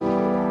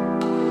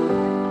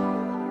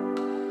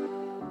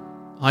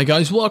Hi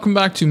guys, welcome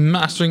back to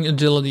Mastering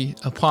Agility,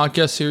 a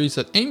podcast series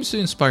that aims to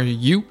inspire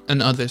you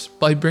and others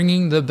by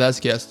bringing the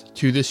best guests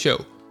to the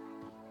show.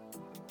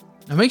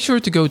 Now make sure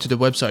to go to the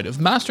website of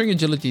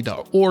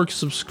masteringagility.org,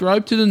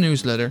 subscribe to the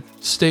newsletter,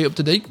 stay up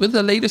to date with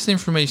the latest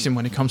information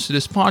when it comes to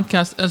this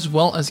podcast, as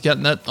well as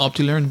get that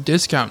UpToLearn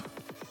discount.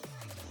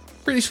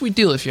 Pretty sweet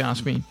deal if you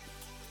ask me.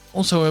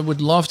 Also, I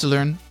would love to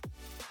learn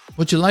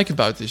what you like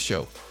about this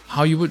show,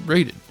 how you would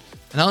rate it,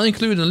 and I'll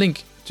include a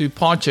link to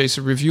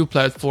Podchaser review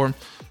platform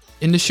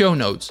in the show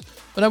notes,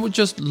 but I would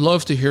just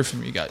love to hear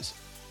from you guys.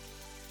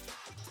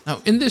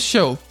 Now, in this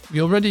show,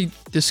 we already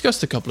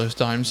discussed a couple of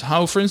times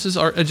how, for instance,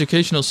 our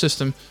educational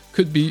system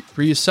could be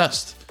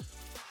reassessed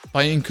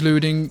by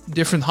including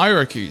different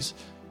hierarchies.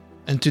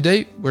 And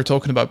today, we're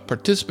talking about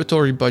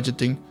participatory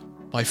budgeting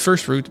by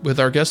FirstRoot with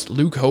our guest,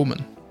 Luke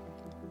Hohmann.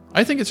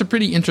 I think it's a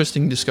pretty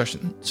interesting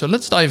discussion, so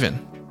let's dive in.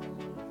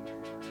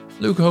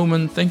 Luke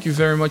Hohmann, thank you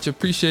very much.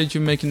 Appreciate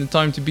you making the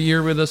time to be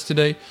here with us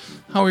today.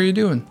 How are you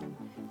doing?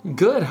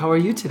 Good. How are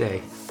you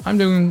today? I'm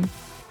doing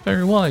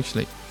very well,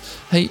 actually.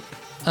 Hey,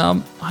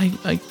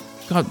 I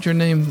got your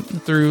name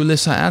through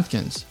Lisa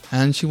Atkins,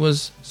 and she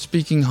was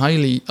speaking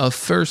highly of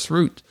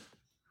FirstRoot.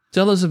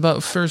 Tell us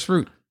about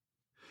FirstRoot.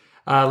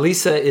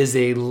 Lisa is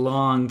a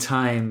long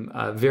time,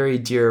 very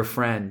dear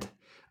friend,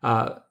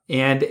 and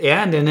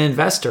an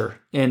investor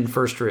in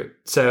FirstRoot.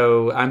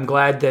 So I'm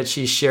glad that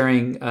she's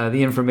sharing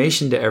the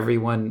information to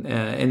everyone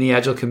in the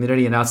Agile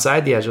community and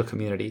outside the Agile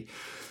community.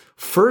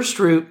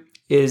 FirstRoot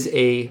is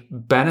a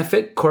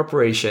benefit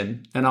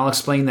corporation, and I'll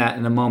explain that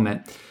in a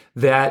moment,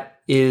 that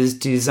is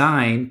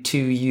designed to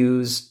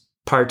use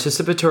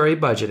participatory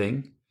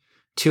budgeting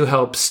to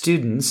help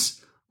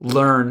students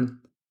learn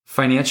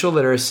financial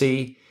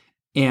literacy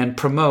and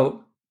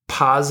promote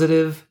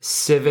positive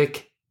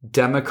civic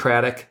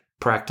democratic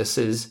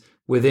practices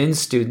within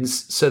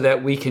students so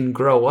that we can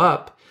grow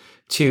up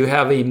to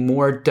have a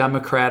more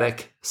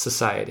democratic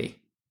society.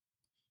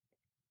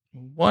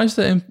 Why is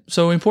that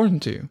so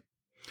important to you?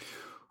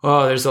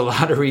 Oh, there's a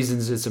lot of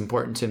reasons it's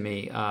important to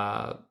me.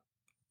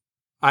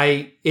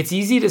 It's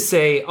easy to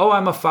say, "Oh,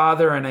 I'm a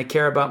father and I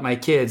care about my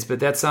kids," but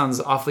that sounds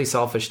awfully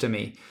selfish to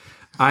me.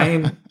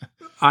 I've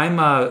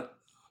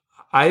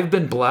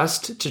been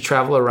blessed to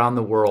travel around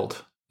the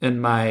world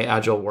in my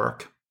Agile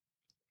work.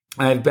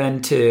 I've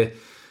been to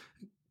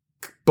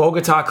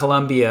Bogota,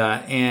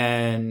 Colombia,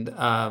 and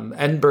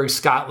Edinburgh,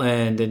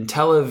 Scotland, and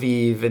Tel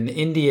Aviv, and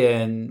India,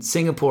 and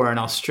Singapore, and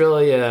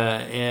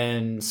Australia,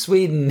 and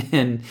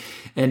Sweden,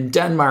 and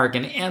Denmark,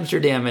 and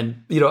Amsterdam,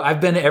 and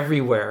I've been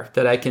everywhere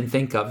that I can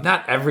think of.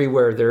 Not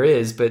everywhere there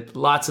is, but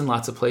lots and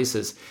lots of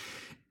places.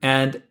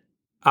 And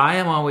I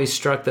am always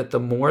struck that the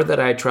more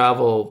that I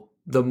travel,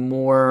 the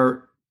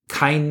more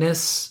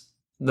kindness,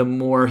 the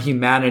more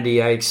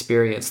humanity I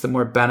experience, the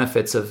more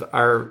benefits of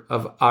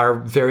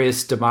our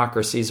various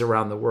democracies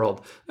around the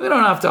world. We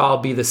don't have to all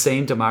be the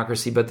same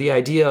democracy, but the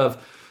idea of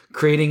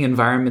creating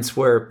environments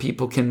where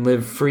people can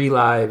live free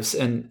lives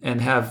and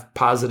have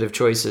positive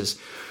choices.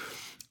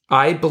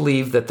 I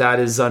believe that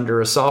is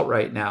under assault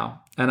right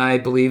now. And I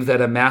believe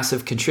that a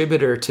massive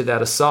contributor to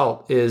that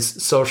assault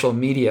is social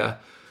media,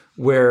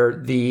 where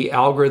the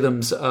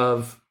algorithms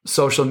of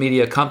social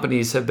media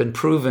companies have been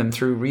proven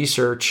through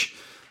research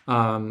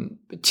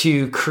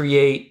to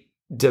create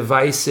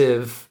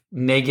divisive,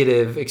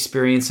 negative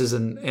experiences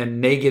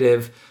and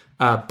negative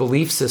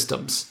belief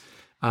systems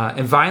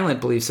and violent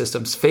belief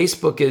systems.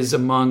 Facebook is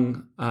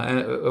among,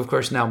 of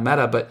course now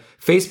Meta, but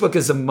Facebook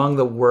is among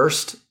the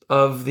worst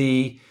of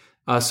the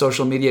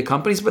social media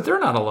companies, but they're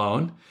not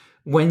alone.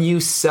 When you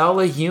sell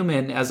a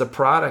human as a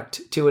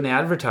product to an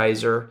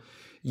advertiser,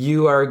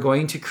 you are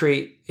going to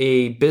create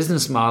a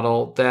business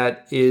model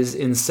that is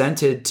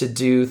incented to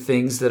do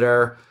things that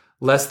are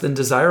less than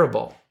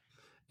desirable.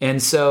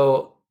 And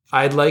so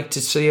I'd like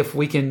to see if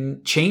we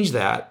can change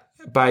that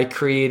by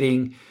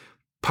creating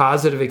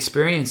positive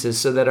experiences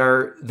so that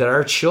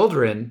our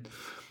children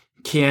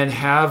can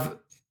have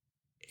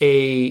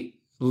a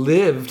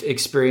lived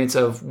experience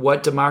of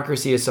what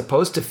democracy is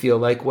supposed to feel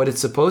like, what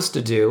it's supposed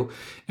to do,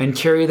 and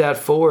carry that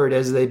forward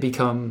as they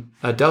become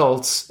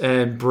adults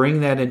and bring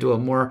that into a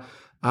more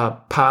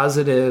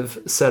positive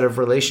set of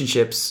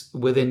relationships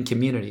within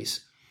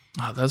communities.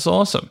 Oh, that's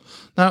awesome.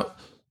 Now,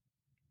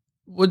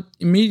 what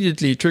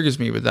immediately triggers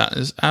me with that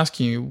is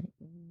asking you,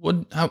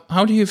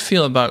 how do you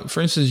feel about, for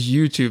instance,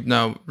 YouTube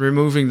now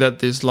removing that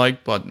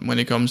dislike button when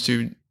it comes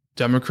to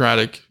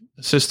democratic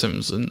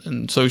systems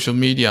and social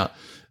media,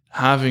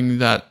 having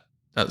that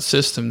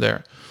system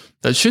there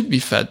that should be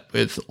fed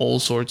with all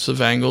sorts of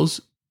angles,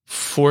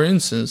 for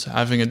instance,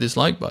 having a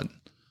dislike button?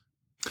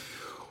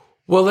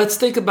 Well, let's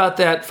think about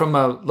that from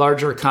a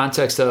larger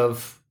context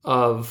of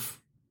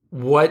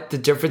what the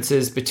difference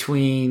is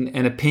between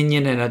an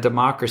opinion and a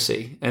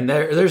democracy. And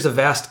there's a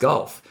vast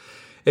gulf.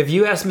 If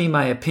you ask me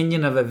my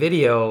opinion of a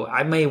video,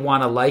 I may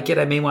want to like it.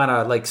 I may want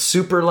to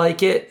super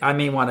like it. I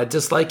may want to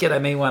dislike it. I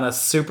may want to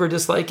super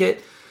dislike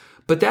it.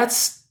 But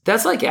that's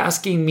like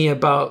asking me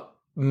about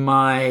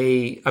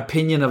my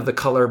opinion of the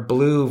color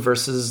blue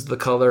versus the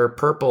color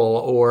purple,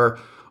 or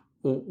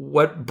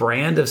what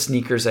brand of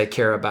sneakers I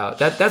care about.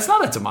 That's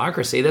not a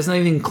democracy. That's not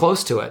even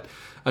close to it.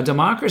 A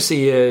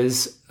democracy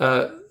is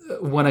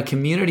when a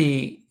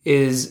community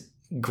is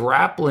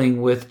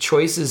grappling with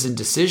choices and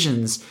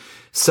decisions,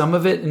 some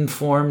of it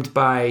informed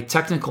by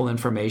technical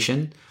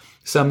information,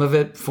 some of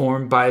it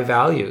formed by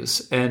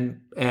values, and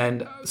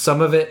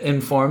some of it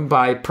informed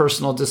by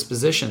personal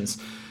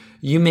dispositions.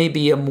 You may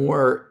be a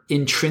more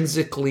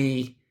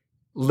intrinsically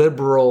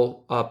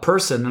liberal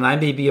person, and I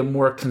may be a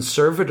more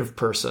conservative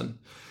person.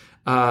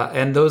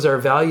 And those are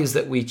values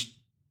that we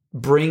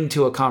bring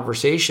to a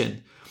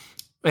conversation.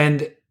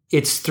 And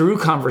it's through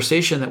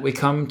conversation that we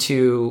come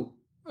to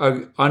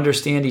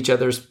understand each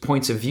other's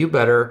points of view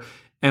better,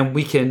 and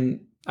we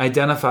can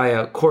identify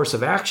a course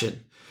of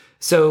action.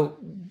 So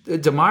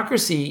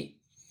democracy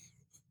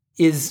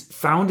is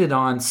founded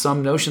on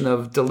some notion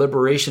of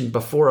deliberation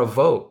before a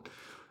vote.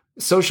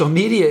 Social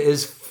media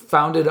is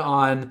founded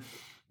on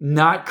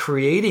not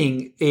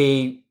creating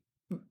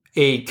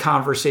a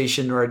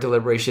conversation or a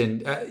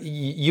deliberation.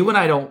 You and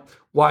I don't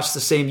watch the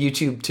same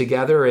YouTube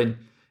together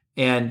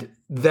and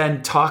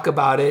then talk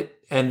about it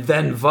and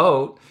then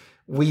vote.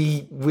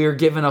 We're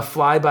given a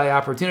flyby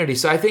opportunity.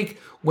 So I think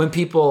when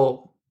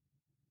people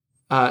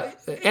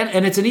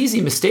and it's an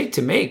easy mistake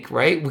to make,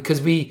 right?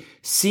 Because we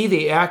see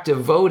the act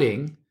of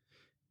voting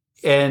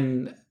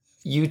and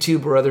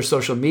YouTube or other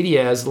social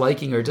media as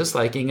liking or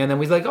disliking, and then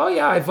we're like, oh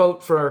yeah, I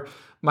vote for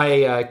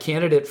my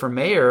candidate for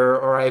mayor,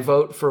 or I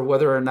vote for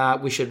whether or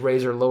not we should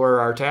raise or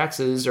lower our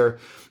taxes, or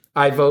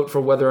I vote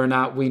for whether or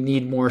not we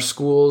need more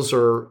schools,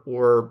 or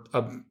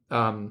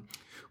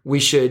we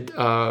should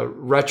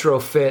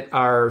retrofit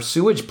our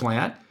sewage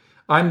plant.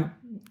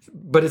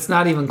 But it's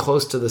not even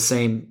close to the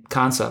same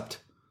concept.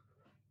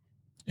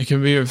 It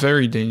can be a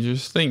very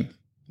dangerous thing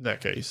in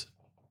that case.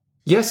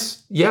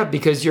 Yes, yeah,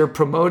 because you're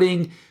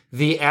promoting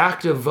the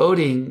act of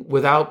voting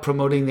without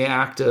promoting the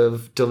act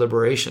of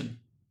deliberation.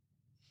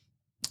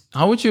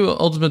 How would you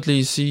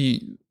ultimately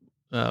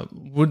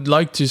would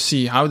like to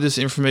see how this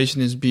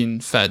information is being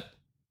fed?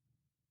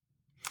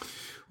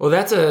 Well,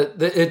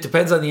 it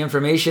depends on the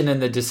information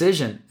and the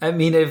decision. I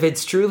mean, if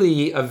it's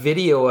truly a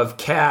video of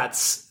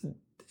cats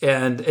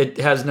and it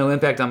has no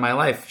impact on my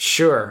life,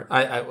 sure,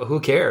 who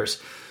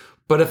cares?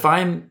 But if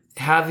I'm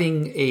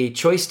having a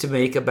choice to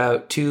make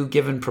about two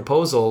given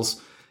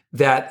proposals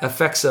that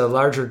affects a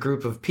larger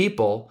group of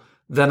people,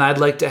 then I'd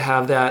like to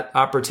have that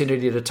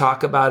opportunity to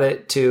talk about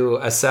it, to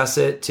assess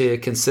it, to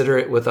consider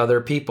it with other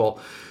people.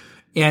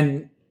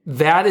 And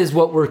that is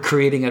what we're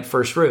creating at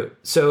FirstRoot.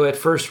 So at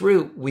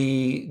FirstRoot,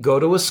 we go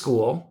to a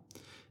school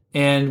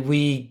and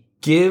we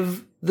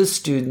give the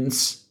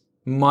students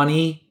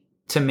money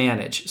to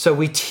manage. So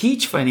we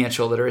teach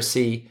financial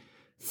literacy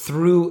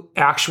through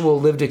actual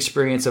lived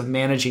experience of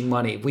managing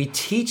money. We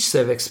teach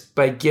civics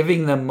by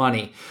giving them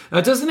money. Now,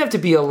 it doesn't have to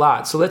be a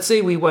lot. So let's say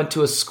we went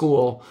to a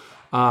school.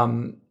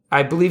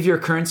 I believe your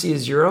currency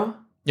is euro?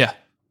 Yeah.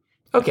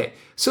 Okay.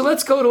 So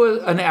let's go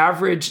to an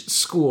average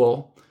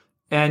school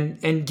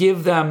and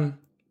give them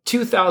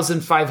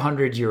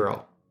 2,500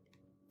 euro.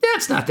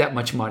 That's not that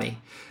much money.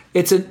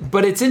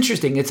 But it's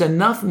interesting. It's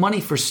enough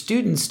money for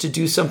students to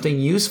do something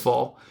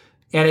useful.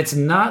 And it's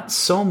not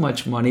so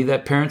much money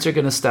that parents are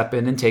going to step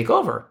in and take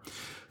over.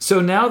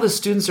 So now the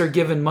students are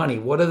given money.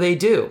 What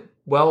do?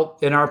 Well,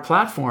 in our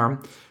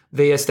platform,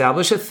 they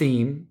establish a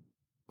theme.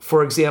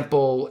 For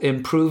example,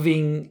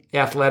 improving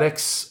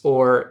athletics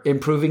or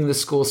improving the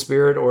school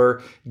spirit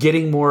or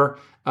getting more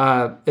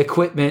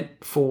equipment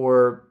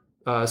for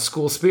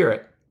school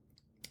spirit.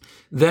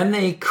 Then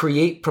they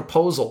create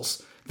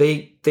proposals.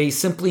 They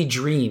simply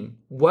dream.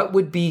 What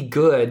would be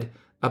good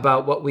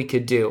about what we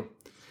could do?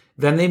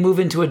 Then they move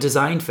into a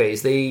design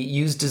phase. They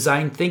use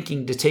design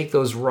thinking to take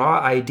those raw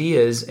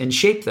ideas and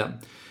shape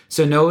them.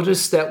 So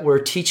notice that we're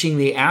teaching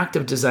the act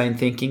of design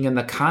thinking in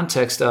the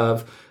context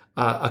of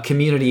a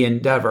community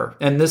endeavor.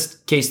 In this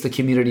case, the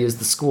community is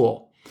the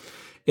school.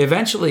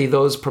 Eventually,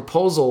 those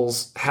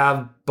proposals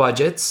have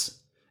budgets,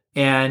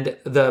 and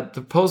the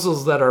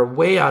proposals that are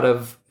way out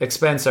of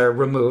expense are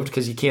removed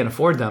because you can't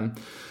afford them.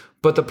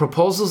 But the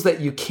proposals that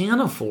you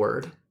can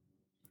afford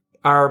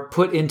are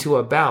put into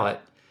a ballot.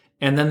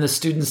 And then the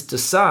students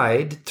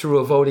decide through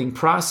a voting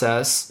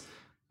process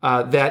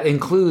that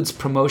includes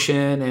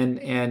promotion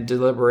and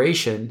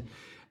deliberation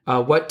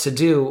what to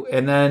do.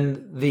 And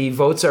then the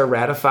votes are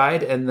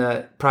ratified and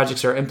the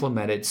projects are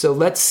implemented. So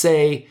let's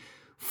say,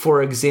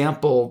 for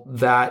example,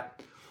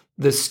 that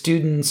the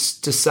students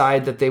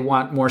decide that they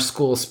want more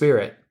school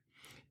spirit.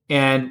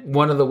 And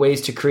one of the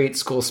ways to create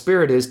school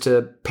spirit is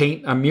to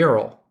paint a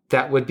mural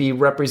that would be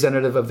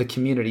representative of the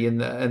community and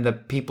the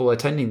people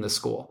attending the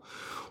school.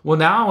 Well,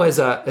 now as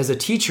a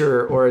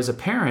teacher or as a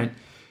parent,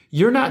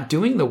 you're not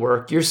doing the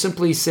work. You're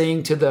simply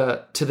saying to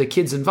the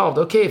kids involved,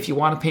 okay, if you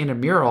want to paint a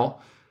mural,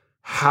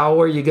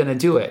 how are you going to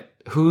do it?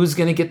 Who's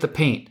going to get the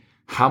paint?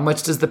 How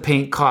much does the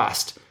paint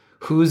cost?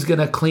 Who's going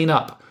to clean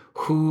up?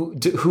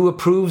 Who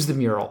approves the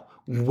mural?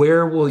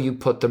 Where will you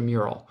put the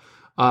mural?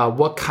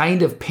 What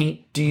kind of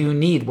paint do you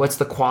need? What's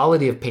the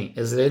quality of paint?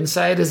 Is it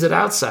inside? Is it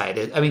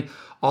outside? I mean,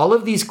 all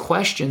of these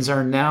questions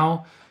are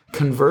now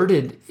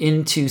converted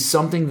into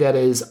something that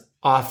is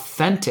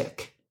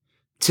authentic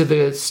to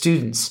the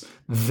students.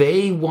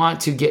 They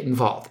want to get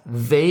involved.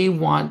 They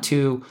want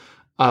to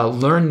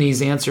learn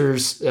these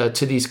answers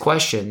to these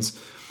questions.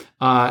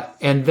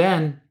 And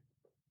then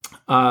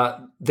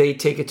they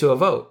take it to a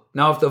vote.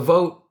 Now, if the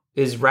vote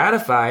is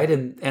ratified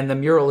and the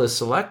mural is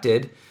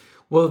selected,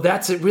 well,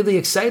 that's really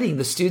exciting.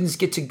 The students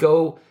get to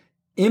go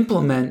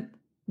implement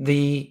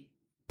the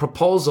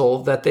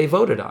proposal that they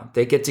voted on.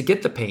 They get to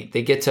get the paint.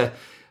 They get to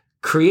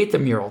create the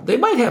mural. They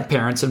might have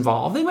parents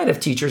involved. They might have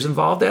teachers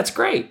involved. That's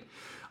great.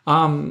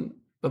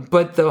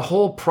 But the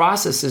whole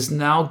process is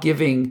now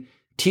giving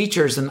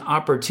teachers an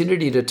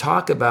opportunity to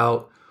talk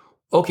about,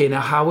 okay,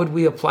 now how would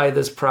we apply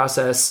this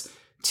process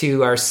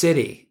to our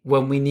city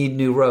when we need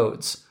new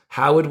roads?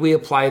 How would we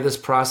apply this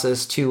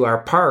process to our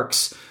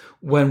parks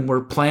when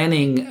we're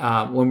planning,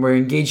 when we're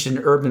engaged in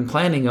urban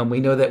planning and we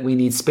know that we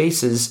need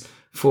spaces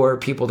for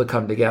people to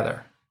come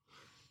together?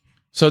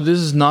 So this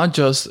is not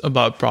just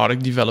about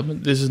product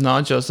development. This is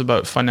not just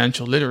about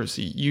financial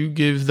literacy. You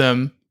give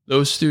them,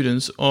 those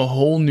students, a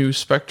whole new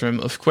spectrum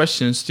of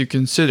questions to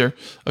consider.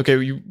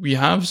 Okay, we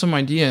have some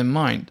idea in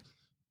mind,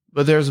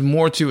 but there's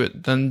more to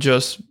it than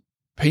just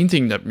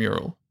painting that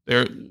mural.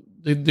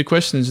 The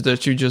questions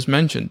that you just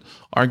mentioned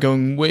are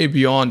going way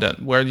beyond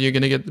that. Where are you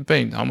going to get the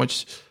paint? How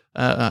much?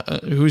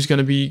 Who's going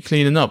to be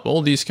cleaning up?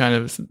 All these kind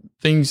of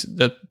things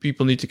that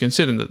people need to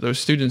consider, that those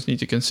students need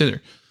to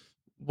consider.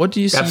 What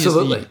do you see?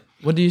 Absolutely.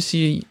 What do you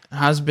see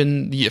has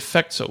been the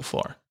effect so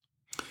far?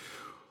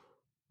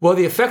 Well,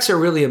 the effects are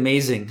really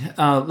amazing.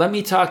 Let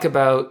me talk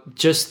about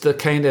just the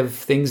kind of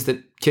things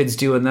that kids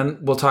do, and then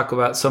we'll talk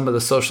about some of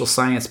the social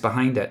science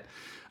behind it.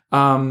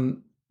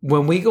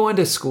 When we go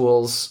into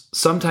schools,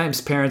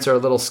 sometimes parents are a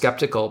little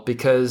skeptical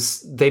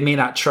because they may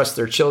not trust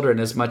their children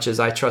as much as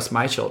I trust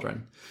my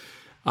children.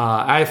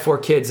 I have 4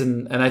 kids,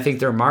 and I think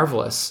they're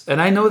marvelous. And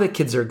I know that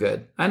kids are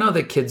good. I know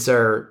that kids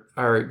are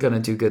going to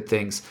do good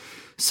things.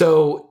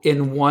 So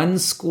in one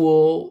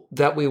school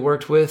that we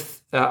worked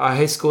with, a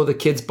high school, the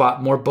kids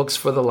bought more books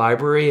for the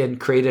library and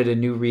created a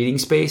new reading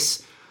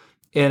space.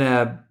 In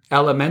a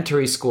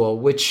elementary school,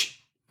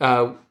 which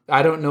I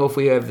don't know if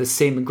we have the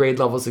same grade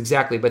levels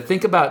exactly, but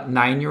think about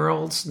 9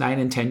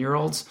 and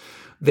 10-year-olds.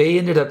 They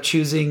ended up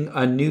choosing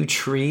a new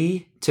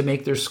tree to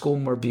make their school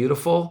more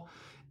beautiful,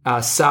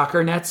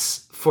 soccer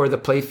nets for the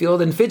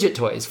playfield, and fidget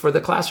toys for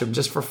the classroom,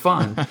 just for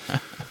fun.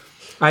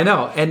 I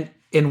know. And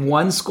in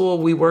one school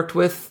we worked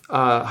with,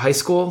 high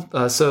school,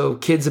 so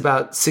kids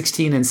about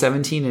 16 and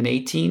 17 and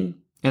 18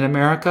 in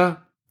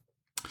America.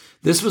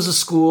 This was a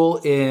school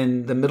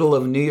in the middle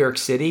of New York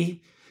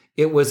City.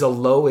 It was a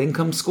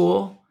low-income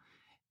school,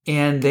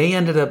 and they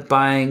ended up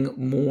buying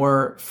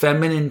more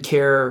feminine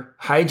care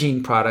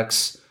hygiene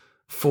products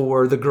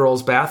for the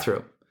girls'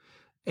 bathroom.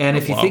 And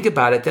if you think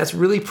about it, that's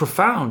really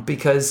profound,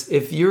 because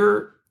if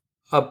you're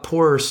a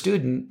poorer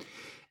student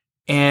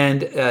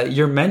and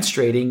you're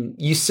menstruating,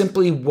 you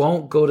simply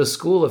won't go to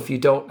school if you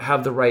don't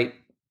have the right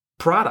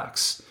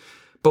products.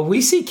 But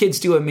we see kids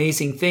do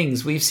amazing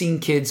things. We've seen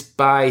kids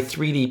buy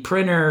 3D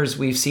printers.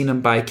 We've seen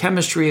them buy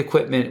chemistry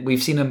equipment.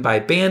 We've seen them buy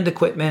band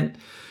equipment.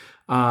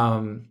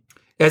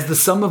 As the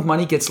sum of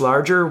money gets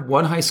larger,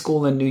 one high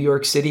school in New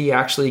York City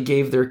actually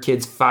gave their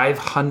kids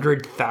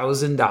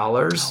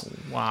 $500,000.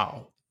 Oh,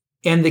 wow.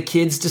 And the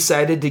kids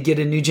decided to get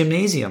a new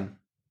gymnasium.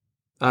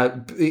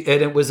 And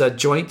it was a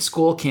joint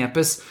school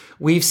campus.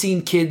 We've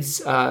seen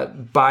kids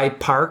buy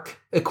park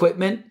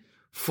equipment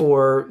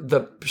for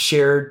the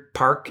shared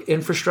park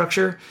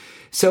infrastructure.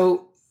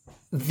 So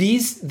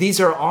these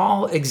are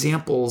all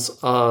examples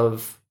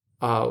of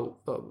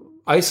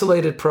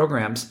isolated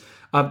programs.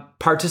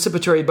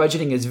 Participatory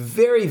budgeting is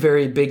very,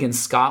 very big in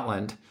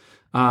Scotland.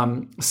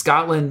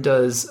 Scotland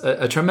does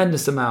a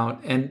tremendous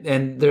amount,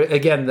 and there,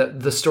 again,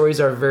 the stories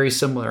are very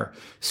similar.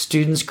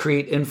 Students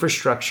create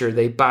infrastructure,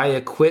 they buy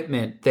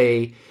equipment,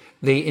 they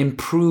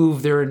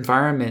improve their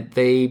environment,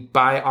 they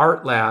buy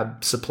art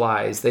lab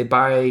supplies, they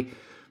buy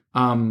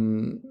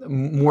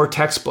more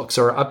textbooks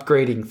or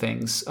upgrading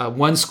things.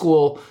 One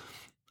school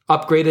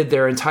upgraded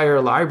their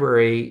entire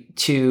library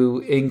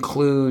to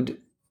include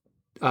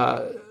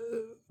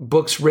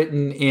books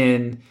written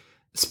in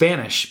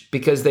Spanish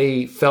because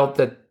they felt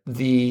that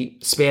the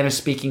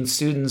Spanish-speaking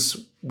students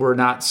were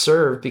not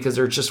served because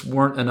there just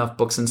weren't enough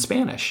books in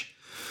Spanish.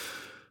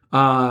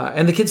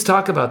 And the kids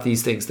talk about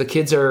these things. The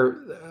kids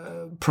are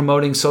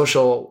promoting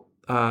social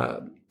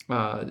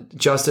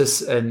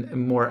justice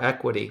and more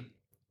equity.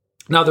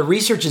 Now, the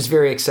research is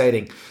very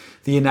exciting.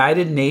 The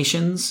United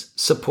Nations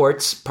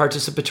supports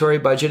participatory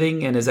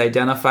budgeting and has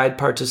identified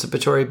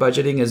participatory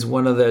budgeting as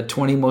one of the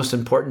 20 most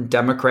important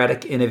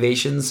democratic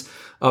innovations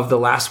of the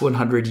last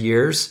 100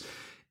 years.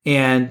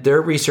 And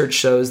their research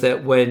shows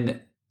that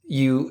when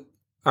you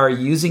are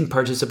using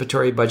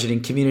participatory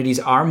budgeting, communities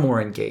are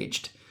more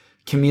engaged.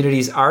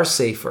 Communities are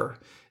safer.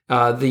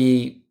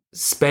 The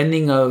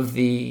spending of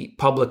the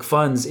public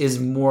funds is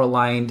more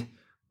aligned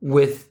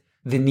with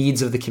the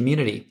needs of the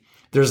community.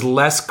 There's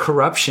less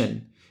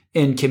corruption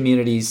in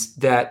communities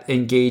that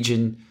engage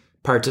in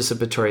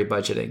participatory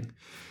budgeting.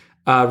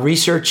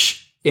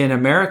 Research in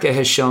America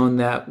has shown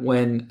that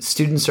when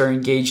students are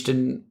engaged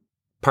in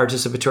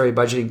participatory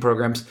budgeting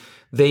programs,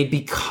 they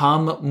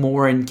become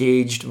more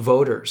engaged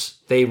voters.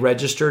 They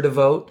register to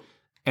vote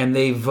and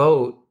they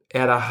vote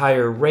at a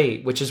higher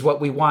rate, which is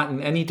what we want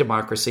in any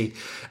democracy.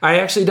 I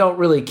actually don't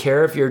really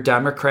care if you're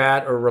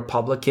Democrat or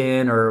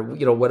Republican or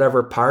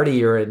whatever party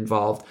you're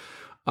involved.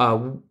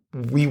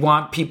 We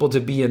want people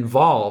to be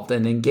involved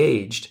and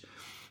engaged.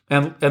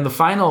 And the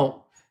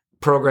final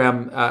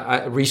program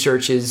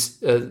research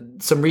is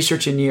some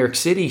research in New York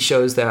City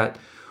shows that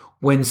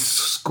when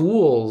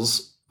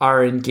schools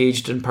are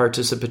engaged in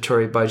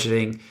participatory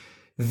budgeting,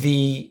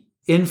 the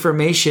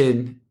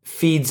information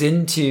feeds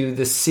into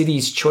the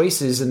city's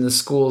choices and the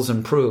schools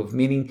improve,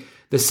 meaning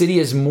the city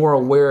is more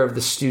aware of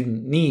the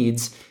student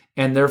needs,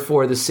 and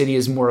therefore the city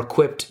is more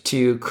equipped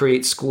to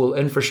create school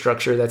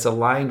infrastructure that's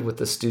aligned with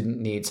the student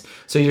needs.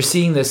 So you're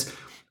seeing this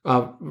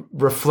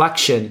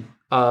reflection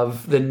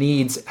of the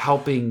needs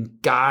helping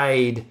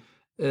guide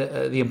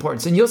the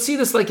importance. And you'll see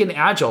this like in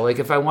Agile. Like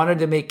if I wanted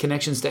to make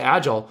connections to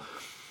Agile,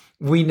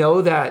 we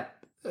know that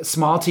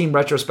small team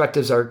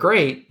retrospectives are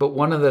great, but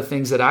one of the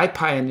things that I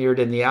pioneered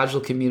in the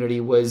Agile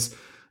community was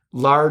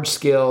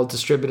large-scale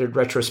distributed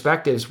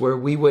retrospectives where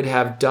we would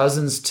have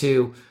dozens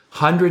to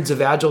hundreds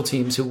of Agile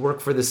teams who work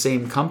for the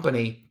same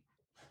company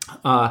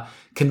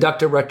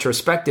conduct a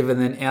retrospective and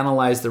then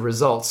analyze the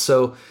results.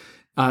 So,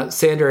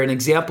 Sander, an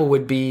example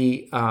would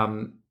be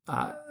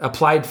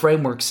Applied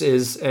Frameworks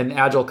is an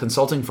Agile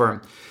consulting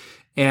firm.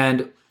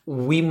 And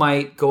we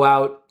might go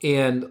out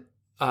and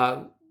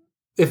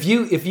if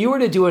you were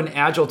to do an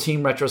Agile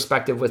team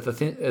retrospective with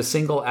a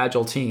single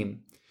Agile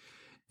team,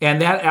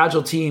 and that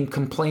Agile team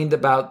complained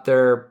about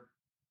their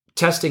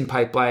testing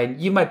pipeline,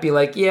 you might be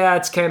like, yeah,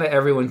 it's kind of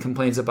everyone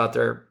complains about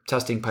their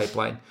testing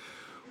pipeline.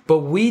 But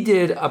we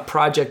did a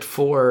project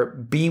for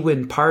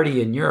Bwin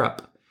Party in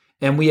Europe,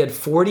 and we had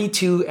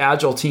 42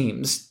 Agile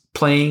teams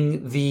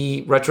playing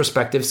the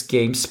retrospectives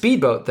game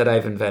Speedboat that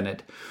I've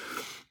invented.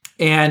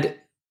 And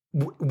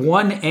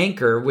one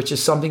anchor, which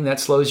is something that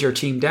slows your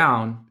team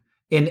down,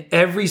 in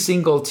every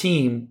single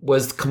team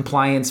was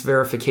compliance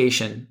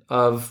verification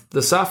of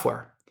the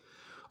software.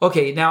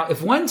 Okay, now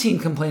if one team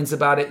complains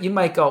about it, you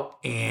might go,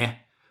 eh.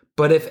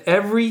 But if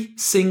every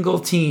single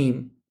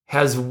team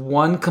has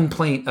one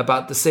complaint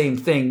about the same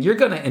thing, you're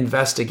going to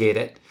investigate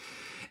it.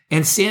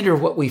 And Sander,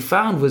 what we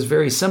found was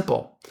very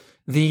simple.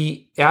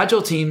 The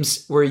Agile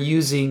teams were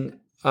using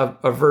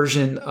a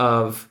version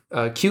of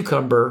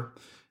Cucumber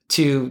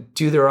to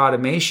do their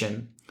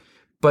automation,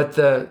 but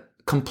the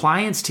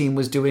compliance team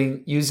was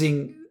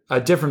using a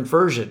different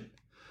version.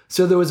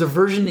 So there was a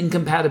version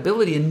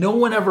incompatibility, and no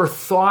one ever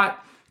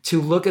thought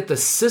to look at the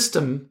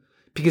system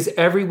because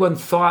everyone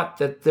thought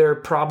that their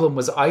problem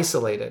was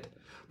isolated.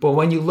 But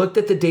when you looked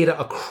at the data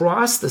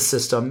across the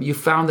system, you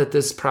found that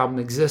this problem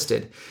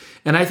existed.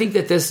 And I think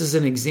that this is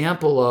an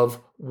example of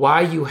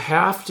why you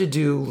have to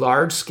do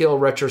large-scale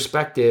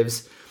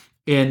retrospectives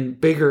in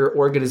bigger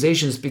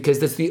organizations, because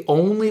that's the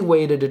only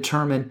way to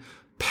determine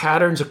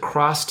patterns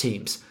across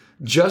teams.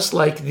 Just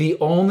like the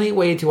only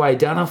way to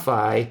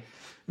identify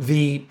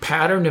the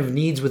pattern of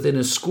needs within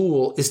a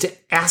school is to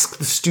ask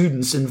the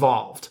students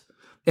involved.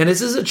 And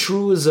this is a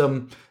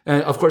truism.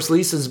 And of course,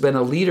 Lisa's been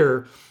a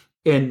leader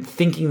in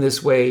thinking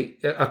this way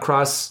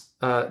across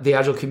the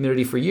Agile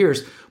community for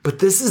years. But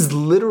this is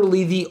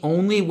literally the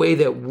only way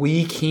that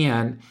we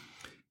can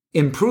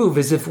improve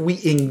is if we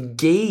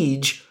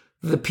engage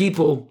the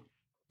people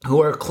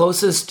who are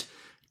closest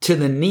to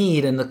the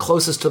need and the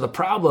closest to the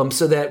problem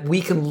so that we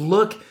can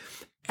look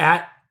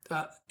at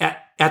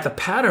the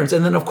patterns,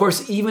 and then of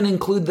course even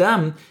include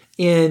them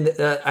in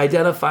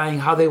identifying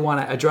how they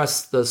want to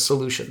address the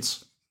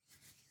solutions.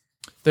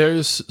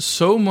 There's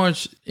so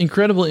much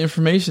incredible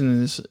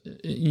information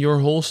in your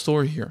whole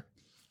story here.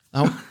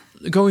 Now,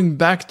 going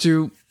back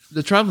to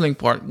the traveling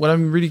part, what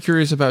I'm really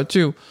curious about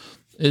too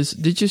is,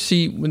 did you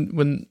see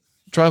when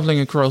traveling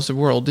across the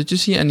world, did you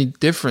see any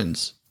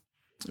difference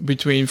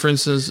between, for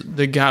instance,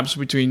 the gaps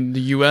between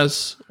the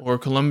US or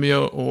Colombia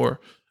or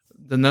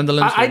the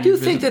Netherlands? I do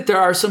think that there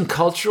are some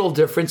cultural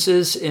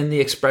differences in the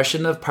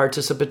expression of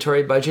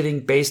participatory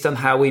budgeting based on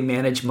how we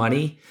manage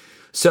money.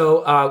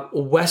 So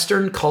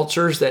Western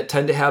cultures that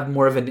tend to have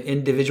more of an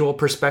individual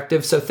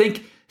perspective. So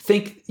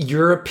think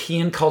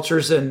European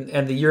cultures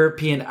and the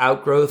European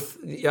outgrowth,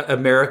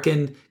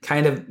 American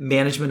kind of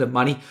management of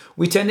money.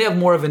 We tend to have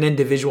more of an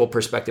individual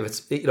perspective.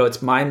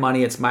 It's my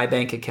money, it's my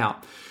bank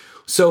account.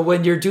 So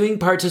when you're doing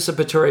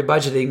participatory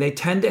budgeting, they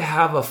tend to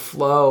have a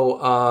flow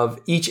of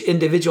each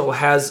individual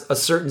has a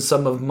certain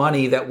sum of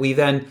money that we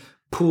then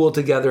pool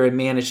together and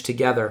manage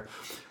together.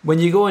 When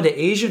you go into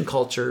Asian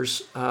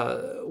cultures,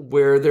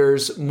 where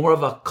there's more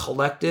of a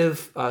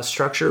collective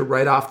structure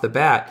right off the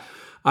bat,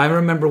 I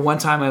remember one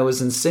time I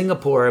was in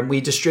Singapore and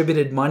we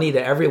distributed money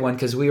to everyone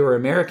because we were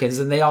Americans,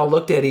 and they all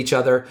looked at each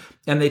other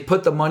and they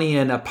put the money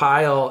in a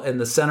pile in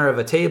the center of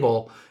a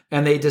table,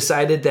 and they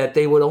decided that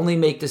they would only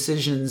make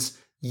decisions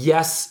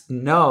yes,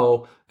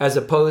 no, as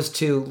opposed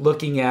to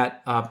looking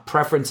at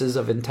preferences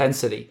of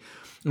intensity.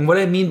 And what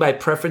I mean by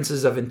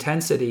preferences of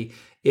intensity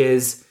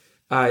is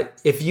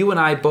if you and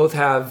I both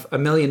have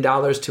 $1 million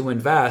to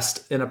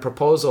invest in a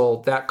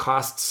proposal that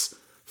costs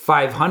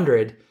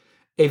 500,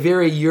 a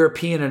very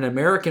European and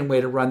American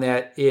way to run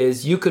that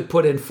is you could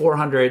put in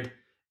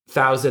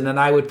 400,000 and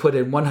I would put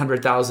in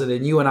 100,000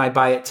 and you and I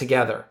buy it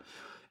together.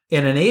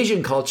 In an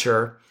Asian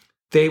culture,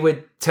 they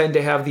would tend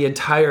to have the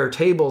entire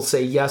table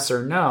say yes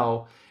or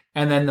no,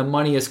 and then the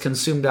money is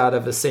consumed out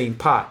of the same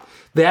pot.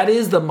 That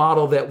is the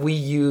model that we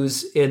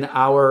use in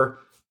our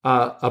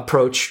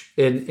approach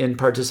in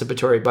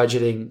participatory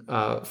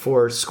budgeting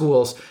for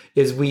schools.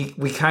 Is we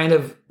kind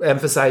of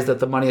emphasize that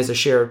the money is a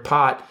shared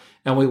pot,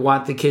 and we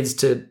want the kids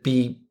to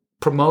be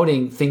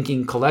promoting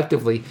thinking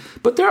collectively.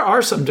 But there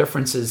are some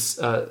differences,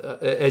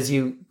 as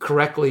you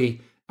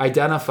correctly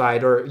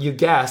identified, or you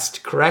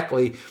guessed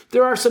correctly.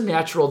 There are some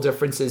natural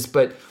differences,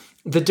 but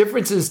the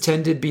differences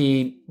tend to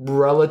be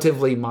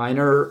relatively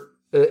minor,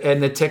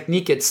 and the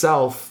technique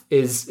itself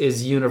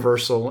is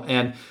universal.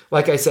 And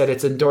like I said,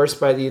 it's endorsed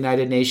by the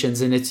United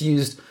Nations, and it's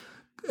used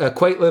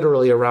quite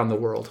literally around the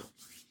world.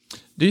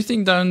 Do you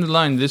think down the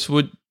line this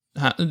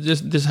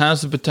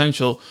has the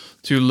potential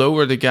to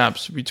lower the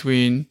gaps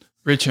between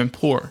rich and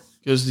poor?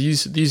 Because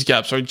these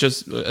gaps are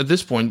just at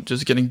this point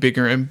just getting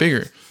bigger and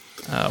bigger.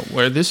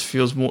 Where this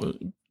feels more,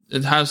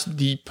 it has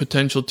the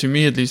potential, to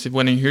me at least,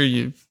 when I hear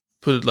you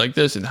put it like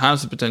this, it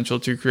has the potential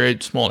to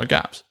create smaller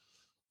gaps.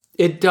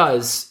 It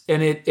does,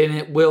 and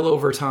it will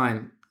over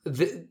time.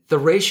 The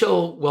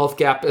racial wealth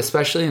gap,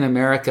 especially in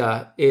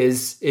America,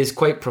 is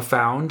quite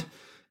profound.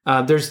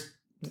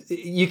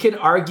 You can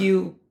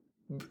argue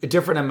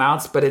different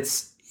amounts, but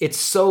it's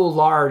so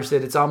large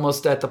that it's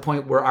almost at the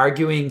point where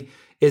arguing,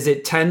 is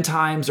it 10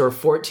 times or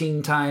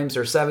 14 times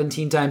or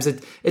 17 times?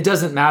 It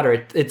doesn't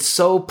matter. It's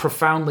so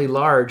profoundly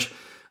large.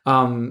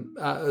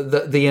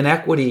 The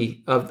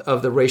inequity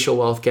of the racial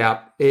wealth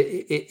gap.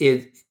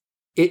 We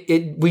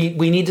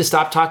need to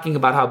stop talking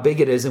about how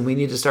big it is, and we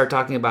need to start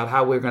talking about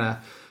how we're going to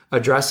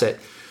address it.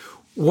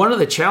 One of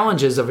the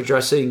challenges of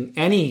addressing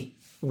any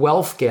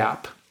wealth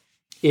gap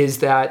is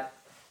that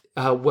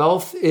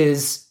wealth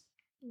is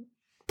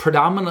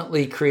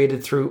predominantly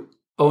created through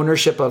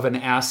ownership of an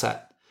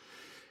asset.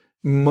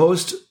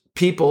 Most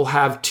people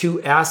have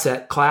two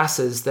asset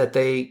classes that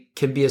they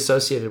can be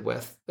associated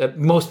with.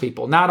 Most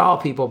people, not all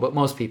people, but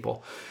most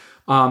people.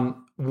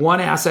 One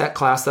asset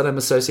class that I'm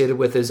associated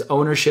with is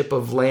ownership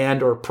of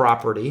land or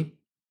property.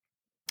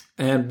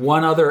 And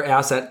one other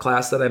asset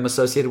class that I'm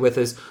associated with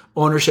is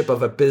ownership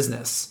of a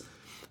business.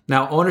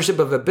 Now, ownership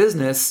of a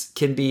business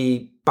can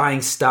be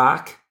buying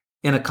stock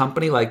in a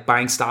company, like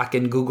buying stock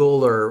in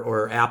Google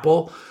or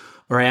Apple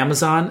or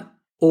Amazon,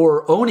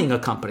 or owning a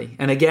company.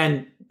 And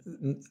again,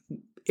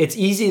 it's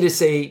easy to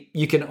say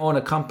you can own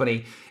a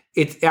company.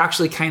 It's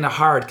actually kind of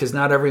hard because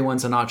not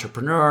everyone's an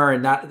entrepreneur,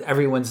 and not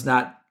everyone's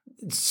not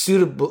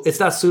suitable. It's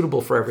not suitable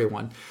for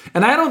everyone.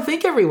 And I don't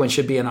think everyone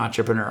should be an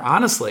entrepreneur,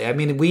 honestly. I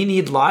mean, we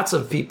need lots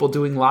of people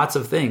doing lots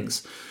of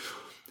things.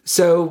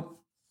 So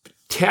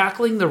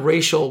tackling the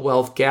racial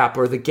wealth gap,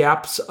 or the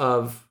gaps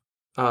of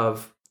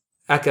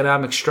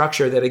economic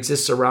structure that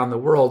exists around the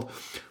world,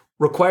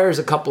 requires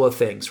a couple of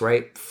things,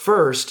 right?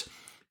 First,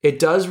 it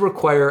does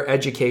require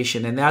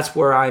education, and that's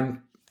where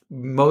I'm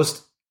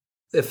most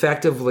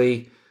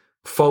effectively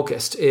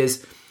focused.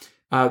 Is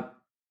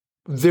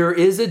there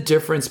is a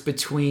difference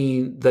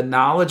between the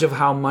knowledge of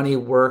how money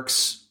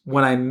works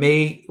when I'm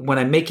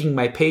making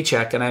my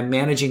paycheck and I'm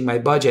managing my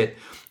budget,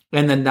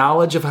 and the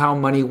knowledge of how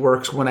money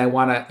works when I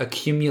want to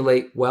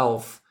accumulate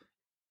wealth.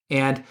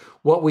 And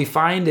what we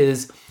find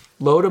is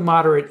low to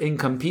moderate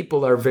income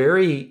people are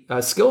very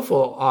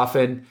skillful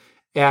often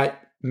at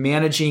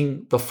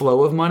managing the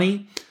flow of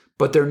money,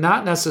 but they're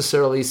not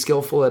necessarily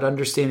skillful at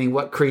understanding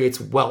what creates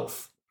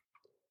wealth.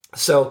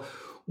 So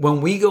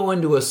when we go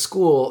into a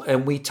school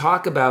and we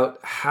talk about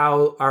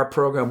how our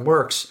program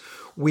works,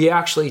 we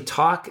actually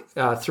talk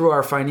through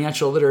our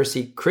financial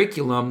literacy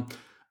curriculum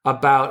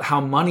about how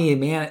money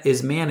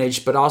is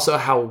managed, but also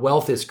how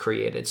wealth is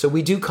created. So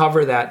we do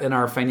cover that in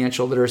our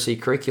financial literacy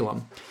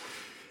curriculum.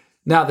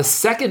 Now, the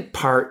second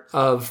part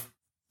of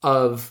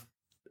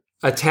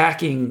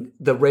attacking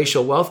the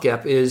racial wealth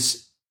gap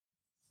is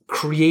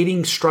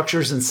creating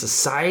structures in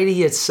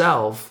society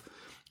itself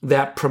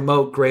that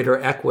promote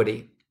greater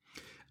equity.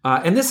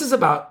 And this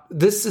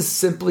is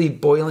simply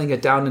boiling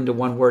it down into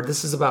one word.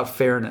 This is about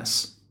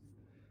fairness.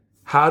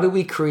 How do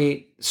we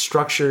create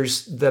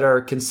structures that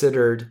are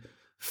considered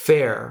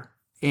fair?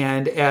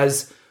 And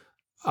as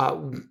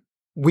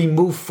we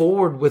move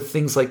forward with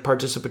things like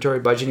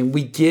participatory budgeting,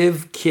 we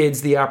give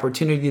kids the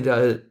opportunity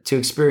to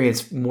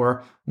experience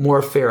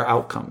more fair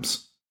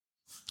outcomes.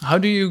 How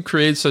do you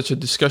create such a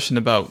discussion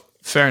about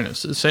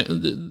fairness? It's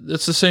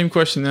the same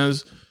question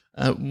as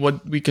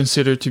what we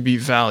consider to be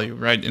value,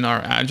 right? In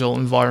our agile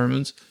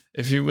environments,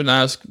 if I'm going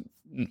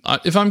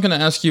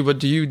to ask you, what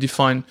do you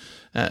define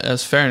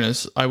as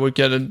fairness? I would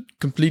get a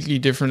completely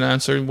different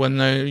answer when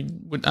I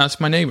would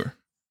ask my neighbor.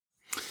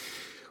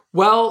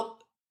 Well,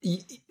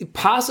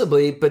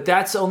 possibly, but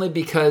that's only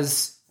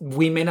because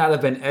we may not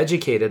have been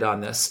educated on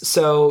this.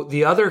 So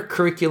the other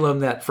curriculum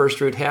that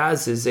FirstRoot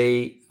has is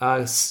a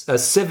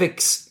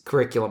civics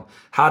curriculum.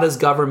 How does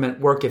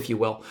government work, if you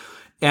will?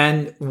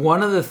 And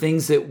one of the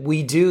things that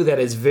we do that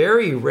is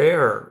very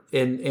rare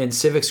in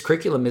civics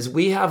curriculum is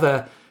we have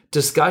a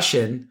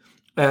discussion,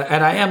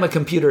 and I am a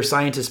computer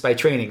scientist by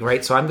training,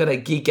 right? So I'm going to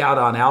geek out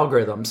on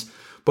algorithms,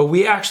 but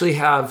we actually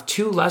have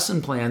 2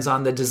 lesson plans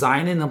on the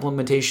design and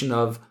implementation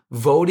of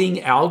voting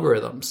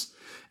algorithms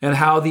and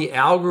how the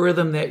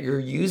algorithm that you're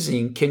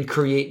using can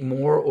create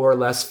more or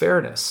less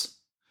fairness.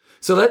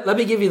 So let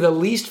me give you the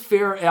least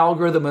fair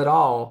algorithm at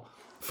all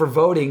for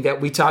voting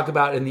that we talk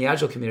about in the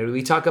Agile community.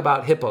 We talk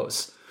about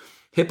hippos.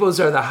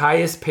 Hippos are the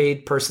highest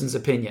paid person's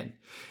opinion.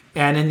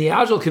 And in the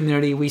Agile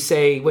community, we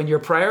say when you're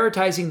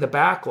prioritizing the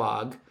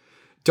backlog,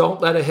 don't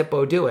let a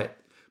hippo do it.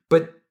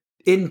 But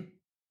in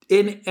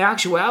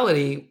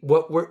actuality,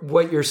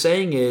 what you're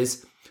saying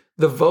is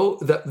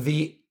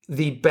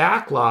the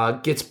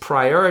backlog gets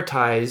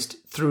prioritized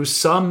through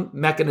some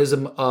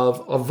mechanism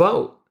of a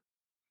vote.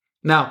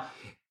 Now,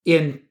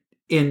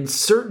 in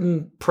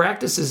certain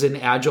practices in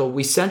Agile,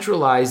 we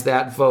centralize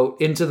that vote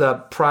into the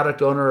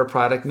product owner or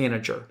product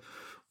manager,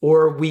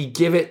 or we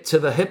give it to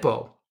the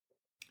hippo.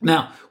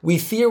 Now, we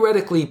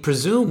theoretically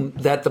presume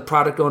that the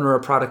product owner or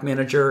product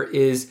manager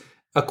is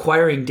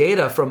acquiring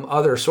data from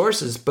other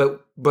sources,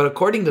 but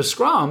according to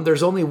Scrum,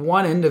 there's only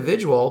one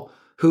individual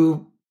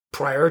who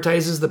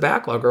prioritizes the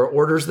backlog or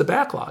orders the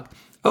backlog.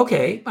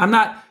 Okay, I'm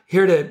not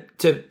here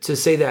to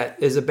say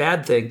that is a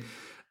bad thing.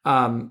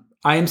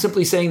 I am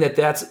simply saying that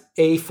that's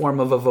a form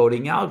of a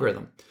voting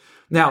algorithm.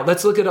 Now,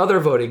 let's look at other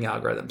voting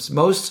algorithms.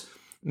 Most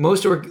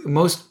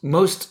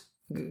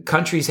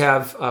countries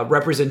have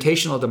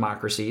representational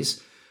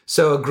democracies.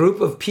 So a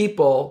group of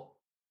people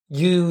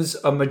use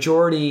a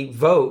majority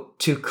vote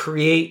to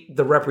create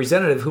the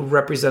representative who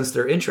represents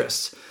their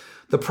interests.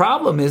 The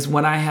problem is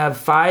when I have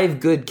 5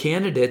 good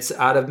candidates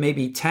out of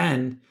maybe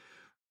 10,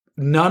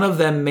 none of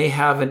them may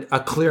have a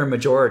clear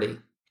majority.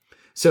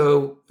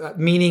 So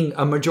meaning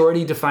a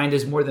majority defined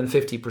as more than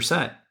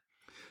 50%.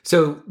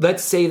 So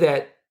let's say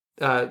that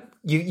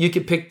you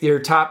could pick your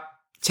top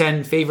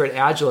 10 favorite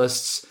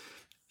Agilists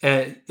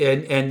and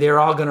they're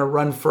all going to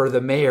run for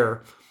the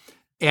mayor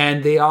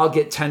and they all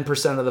get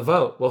 10% of the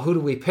vote. Well, who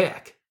do we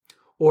pick?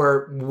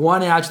 Or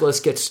one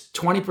Agilist gets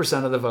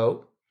 20% of the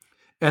vote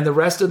and the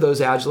rest of those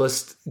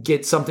Agilists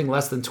get something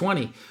less than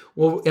 20.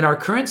 Well, in our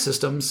current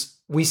systems,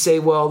 we say,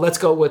 well, let's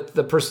go with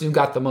the person who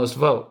got the most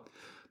vote.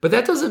 But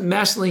that doesn't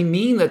necessarily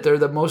mean that they're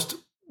the most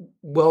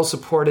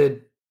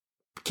well-supported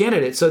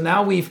candidate. So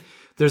now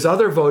there's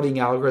other voting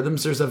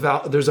algorithms.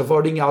 There's a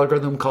voting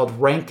algorithm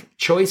called rank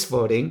choice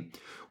voting,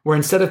 where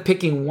instead of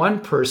picking one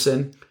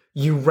person,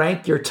 you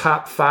rank your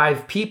top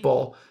 5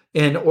 people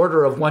in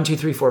order of 1, 2,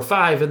 3, 4,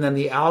 5, and then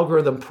the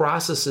algorithm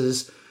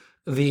processes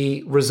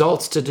the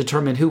results to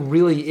determine who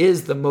really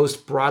is the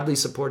most broadly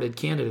supported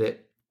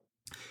candidate.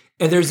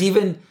 And there's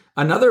even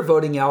another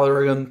voting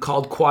algorithm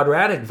called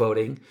quadratic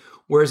voting,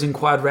 whereas in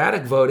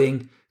quadratic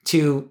voting,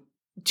 to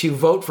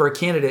vote for a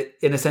candidate,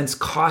 in a sense,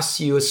 costs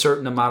you a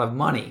certain amount of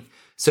money.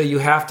 So you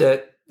have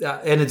to,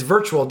 and it's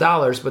virtual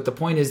dollars, but the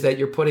point is that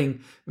you're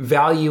putting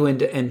value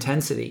into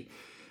intensity.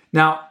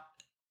 Now,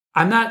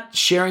 I'm not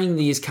sharing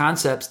these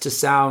concepts to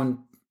sound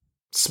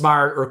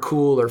smart or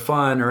cool or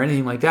fun or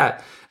anything like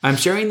that. I'm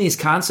sharing these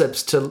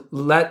concepts to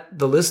let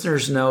the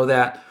listeners know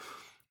that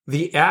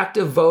the act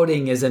of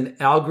voting is an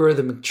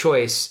algorithmic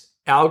choice.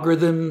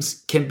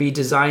 Algorithms can be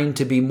designed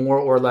to be more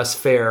or less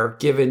fair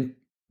given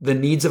the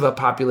needs of a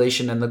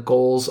population and the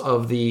goals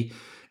of the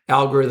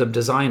algorithm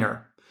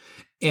designer.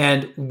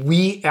 And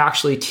we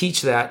actually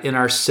teach that in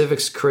our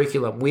civics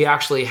curriculum. We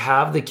actually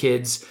have the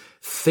kids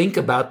think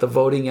about the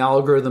voting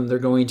algorithm they're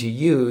going to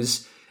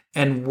use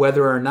and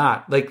whether or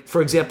not, like,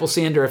 for example,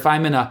 Sander, if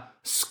I'm in a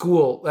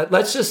school,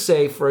 let's just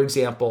say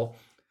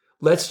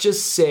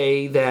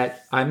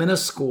that I'm in a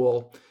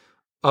school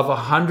of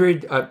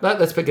 100,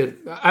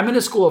 I'm in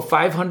a school of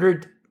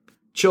 500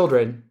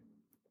 children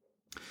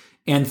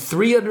and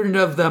 300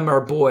 of them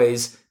are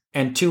boys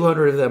and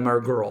 200 of them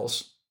are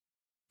girls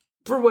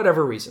for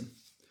whatever reason.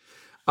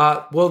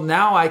 Well,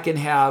 now I can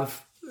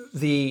have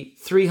the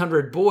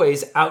 300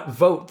 boys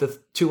outvote the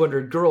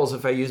 200 girls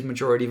if I use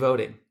majority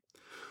voting.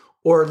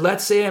 Or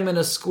let's say I'm in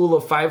a school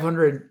of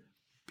 500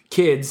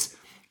 kids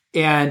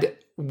and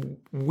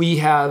we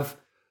have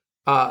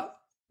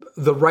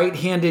the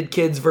right-handed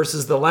kids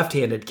versus the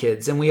left-handed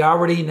kids. And we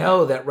already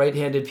know that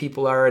right-handed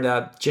people are in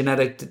a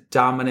genetic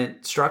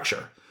dominant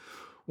structure.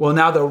 Well,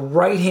 now the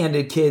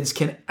right-handed kids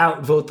can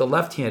outvote the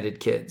left-handed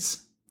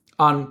kids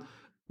on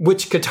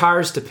which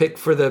guitars to pick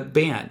for the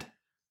band.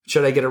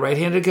 Should I get a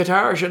right-handed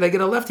guitar or should I get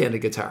a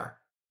left-handed guitar?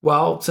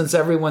 Well, since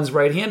everyone's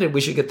right-handed,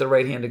 we should get the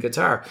right-handed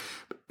guitar.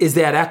 Is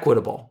that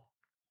equitable?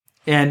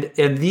 And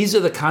these are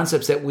the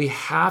concepts that we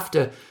have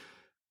to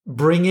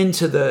bring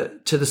into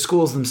the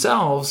schools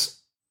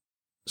themselves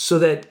so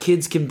that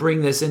kids can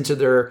bring this into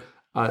their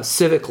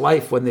civic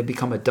life when they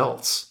become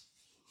adults.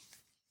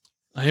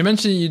 You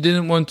mentioned you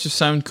didn't want to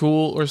sound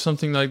cool or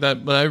something like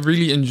that, but I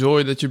really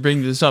enjoy that you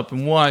bring this up.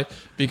 And why?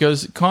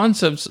 Because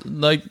concepts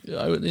like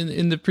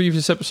in the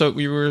previous episode,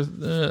 we were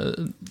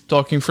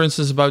talking, for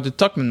instance, about the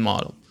Tuckman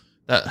model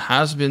that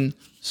has been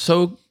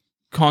so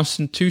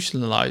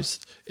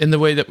constitutionalized in the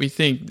way that we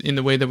think, in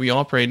the way that we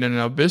operate in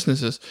our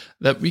businesses,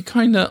 that we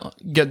kind of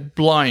get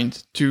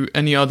blind to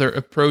any other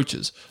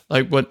approaches,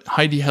 like what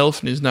Heidi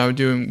Helfen is now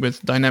doing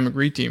with dynamic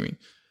reteaming.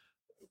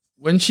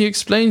 When she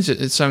explains it,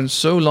 it sounds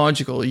so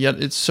logical,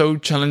 yet it's so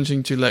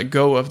challenging to let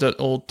go of that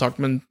old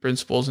Tuckman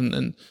principles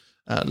and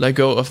let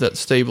go of that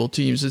stable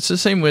teams. It's the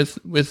same with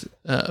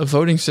a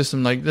voting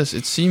system like this.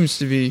 It seems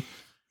to be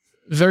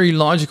very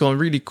logical and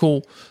really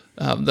cool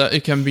that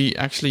it can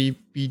actually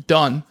be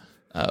done,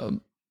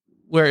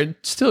 where it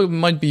still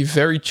might be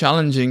very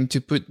challenging to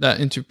put that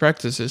into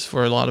practices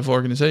for a lot of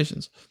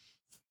organizations.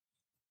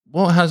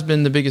 What has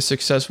been the biggest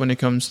success when it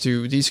comes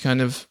to these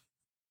kind of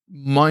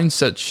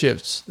mindset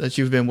shifts that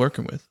you've been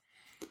working with?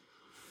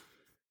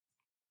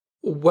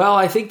 Well,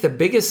 I think the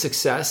biggest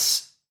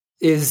success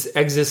is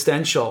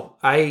existential.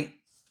 I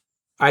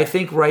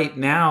think right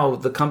now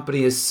the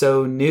company is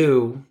so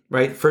new,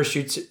 right?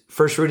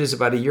 FirstRoot is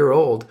about a year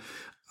old.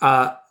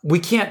 We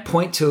can't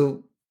point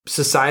to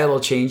societal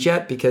change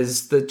yet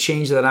because the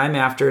change that I'm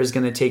after is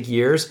going to take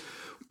years.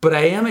 But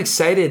I am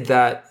excited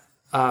that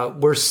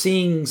we're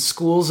seeing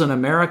schools in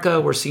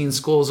America, we're seeing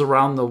schools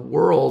around the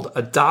world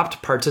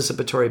adopt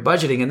participatory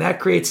budgeting, and that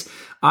creates,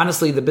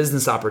 honestly, the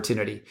business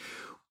opportunity.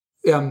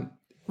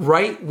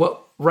 Right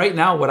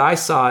now, what I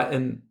saw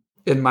in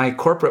my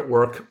corporate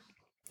work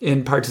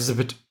in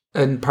participatory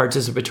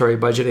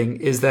budgeting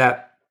is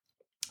that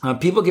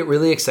people get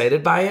really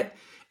excited by it,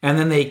 and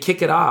then they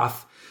kick it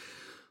off,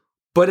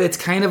 but it's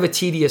kind of a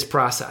tedious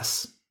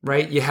process,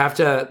 right? You have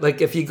to,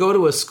 like, if you go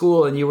to a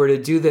school and you were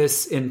to do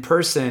this in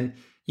person,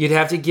 you'd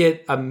have to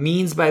get a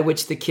means by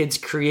which the kids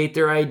create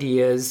their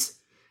ideas.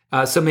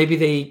 So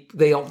maybe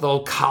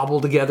they'll cobble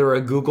together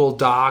a Google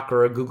Doc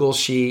or a Google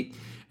Sheet,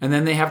 and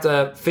then they have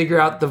to figure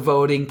out the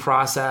voting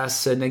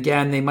process. And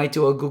again, they might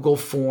do a Google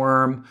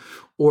form,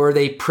 or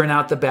they print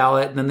out the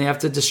ballot, and then they have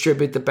to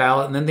distribute the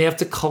ballot, and then they have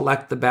to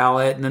collect the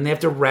ballot, and then they have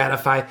to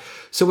ratify.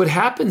 So what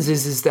happens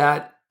is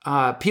that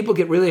people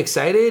get really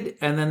excited,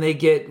 and then they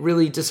get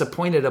really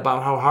disappointed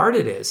about how hard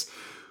it is.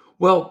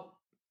 Well,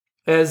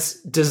 as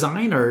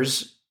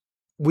designers,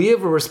 we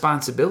have a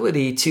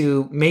responsibility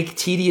to make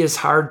tedious,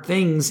 hard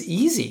things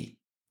easy.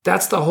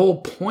 That's the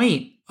whole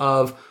point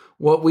of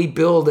what we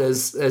build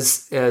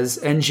as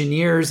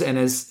engineers and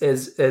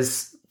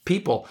as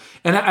people.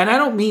 And I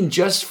don't mean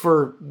just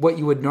for what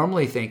you would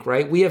normally think,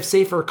 right? We have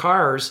safer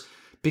cars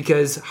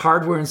because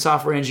hardware and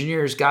software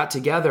engineers got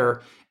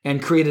together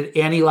and created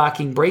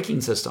anti-locking braking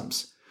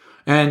systems.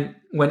 And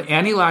when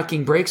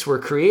anti-locking brakes were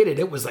created,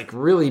 it was like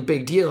really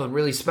big deal and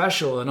really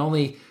special, and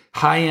only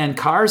high-end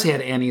cars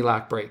had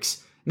anti-lock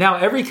brakes. Now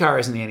every car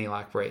has an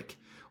anti-lock brake.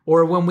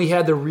 Or when we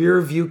had the rear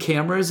view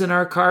cameras in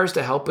our cars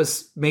to help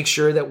us make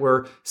sure that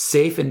we're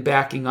safe and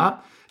backing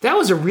up, that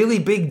was a really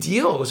big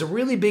deal. It was a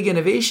really big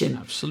innovation.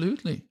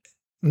 Absolutely.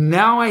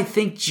 Now I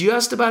think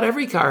just about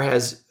every car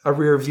has a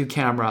rear view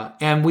camera.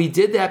 And we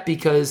did that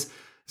because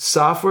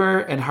software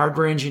and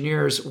hardware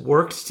engineers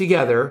worked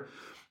together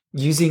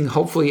using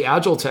hopefully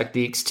agile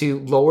techniques to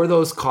lower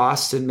those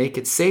costs and make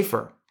it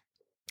safer.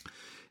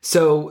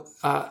 So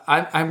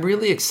I'm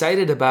really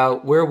excited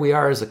about where we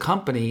are as a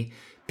company,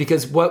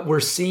 because what we're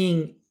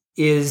seeing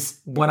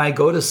is when I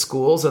go to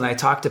schools and I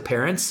talk to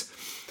parents,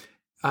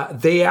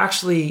 they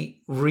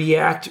actually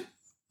react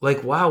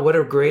like, wow, what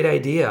a great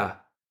idea.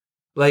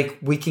 Like,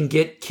 we can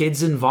get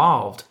kids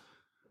involved.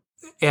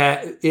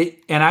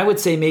 And I would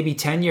say maybe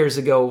 10 years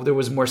ago, there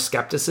was more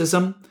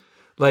skepticism.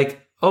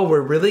 Like, oh,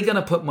 we're really going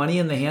to put money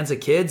in the hands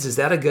of kids? Is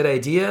that a good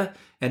idea?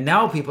 And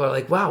now people are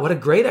like, wow, what a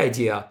great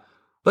idea.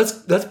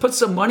 Let's put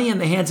some money in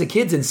the hands of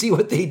kids and see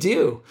what they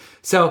do.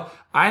 So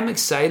I'm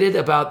excited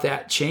about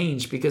that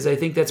change, because I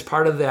think that's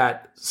part of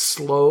that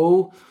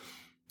slow.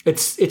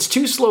 It's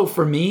too slow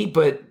for me,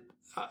 but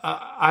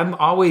I'm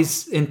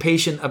always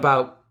impatient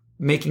about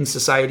making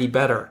society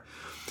better.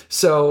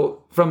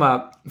 So from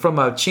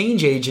a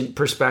change agent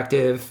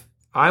perspective,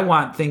 I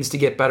want things to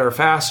get better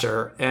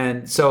faster.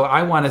 And so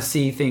I want to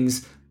see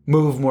things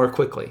move more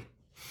quickly.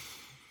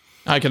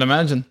 I can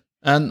imagine.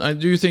 And I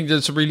do think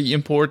that's a really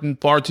important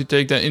part to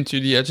take that into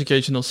the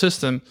educational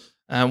system.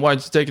 And why,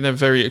 to take a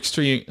very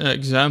extreme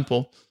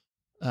example,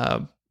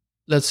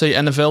 let's say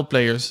NFL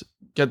players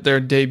get their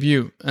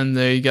debut and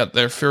they get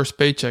their first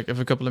paycheck of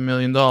a couple of $1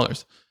 million.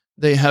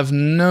 They have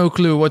no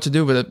clue what to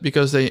do with it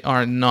because they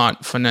are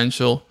not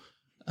financial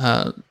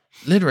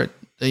literate.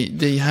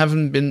 They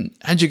haven't been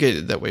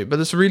educated that way. But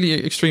it's a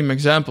really extreme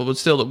example, but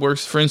still it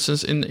works, for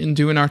instance, in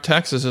doing our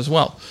taxes as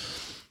well.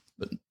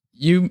 But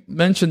you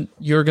mentioned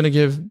you're going to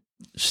give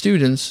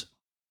students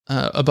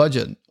a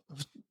budget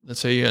of, let's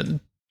say,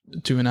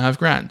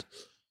 $2,500.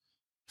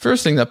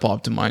 First thing that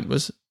popped to mind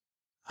was,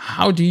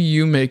 how do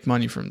you make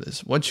money from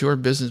this? What's your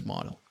business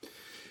model?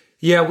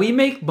 Yeah, we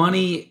make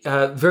money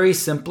very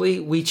simply.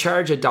 We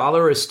charge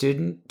 $1 a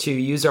student to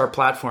use our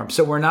platform.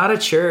 So we're not a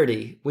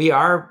charity. We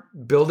are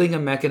building a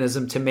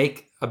mechanism to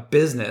make a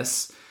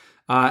business.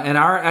 And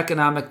our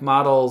economic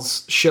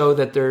models show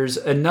that there's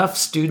enough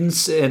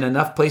students in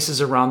enough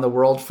places around the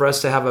world for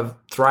us to have a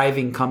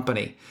thriving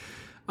company.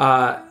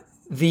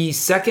 The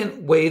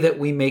second way that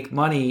we make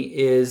money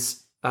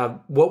is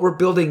what we're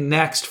building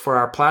next for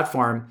our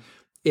platform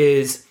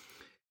is,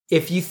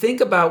 if you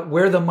think about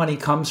where the money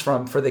comes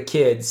from for the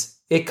kids,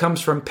 it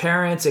comes from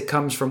parents, it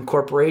comes from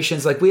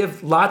corporations. Like, we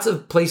have lots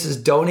of places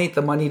donate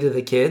the money to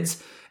the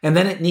kids, and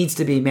then it needs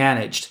to be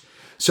managed.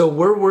 So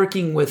we're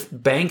working with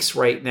banks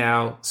right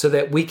now so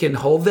that we can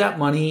hold that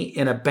money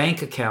in a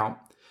bank account,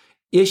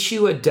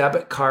 issue a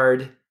debit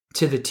card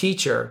to the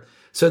teacher.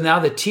 So now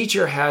the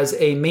teacher has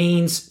a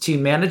means to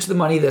manage the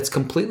money that's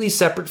completely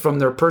separate from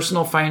their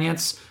personal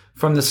finance,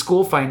 from the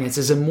school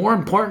finances. And more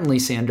importantly,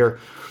 Sander,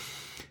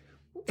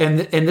 and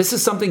this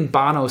is something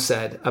Bono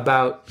said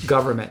about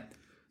government,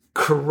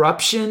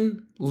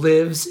 corruption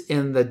lives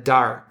in the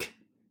dark,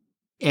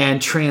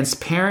 and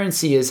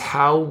transparency is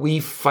how we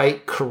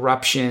fight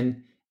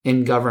corruption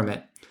in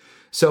government.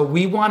 So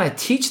we want to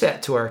teach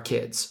that to our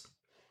kids.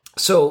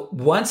 So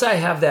once I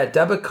have that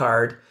debit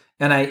card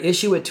and I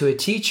issue it to a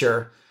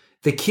teacher,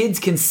 the kids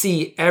can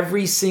see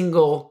every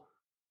single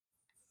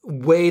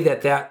way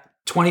that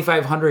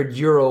 2,500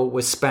 euro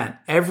was spent,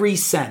 every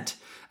cent.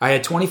 I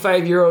had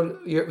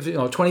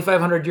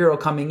 2,500 euro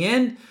coming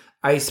in.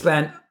 I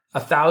spent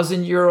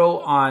 1,000 euro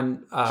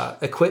on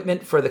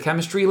equipment for the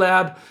chemistry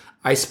lab.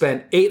 I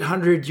spent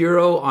 800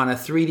 euro on a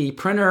 3D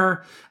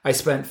printer. I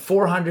spent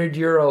 400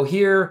 euro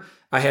here.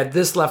 I had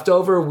this left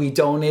over. We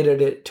donated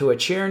it to a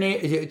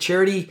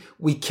charity.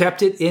 We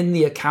kept it in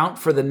the account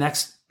for the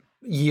next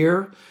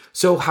year.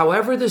 So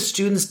however the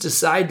students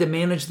decide to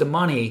manage the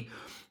money,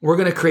 we're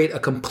going to create a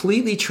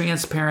completely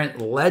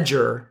transparent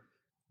ledger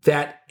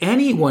that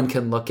anyone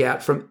can look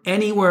at from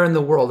anywhere in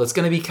the world. It's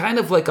going to be kind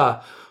of like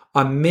a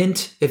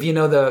Mint. If you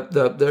know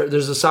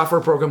there's a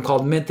software program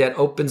called Mint that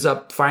opens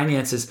up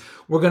finances.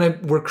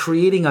 We're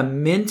creating a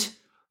Mint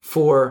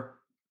for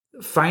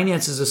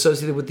finances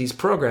associated with these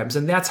programs,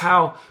 and that's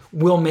how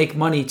we'll make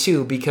money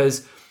too.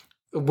 Because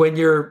when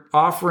you're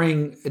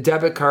offering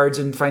debit cards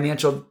and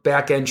financial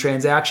back-end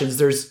transactions,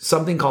 there's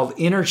something called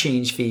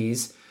interchange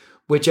fees,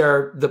 which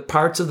are the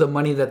parts of the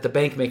money that the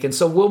bank make. And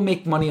so we'll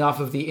make money off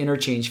of the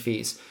interchange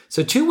fees.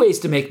 So two ways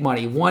to make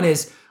money. One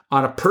is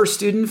on a per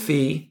student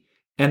fee,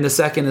 and the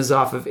second is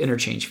off of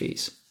interchange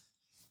fees.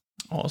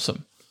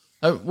 Awesome.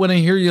 When I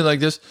hear you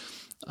like this,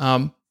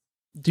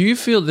 do you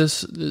feel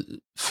this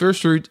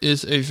FirstRoot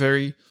is a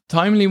very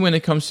timely when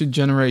it comes to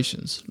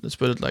generations? Let's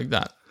put it like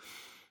that.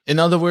 In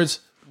other words,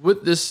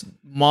 would this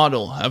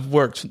model have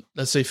worked,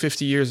 let's say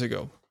 50 years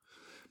ago?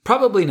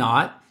 Probably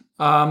not.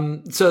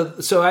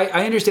 So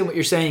I understand what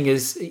you're saying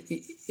is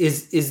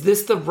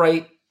this the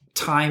right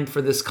time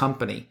for this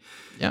company?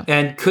 Yeah.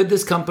 And could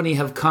this company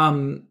have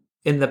come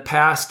in the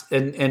past,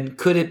 and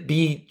could it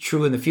be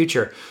true in the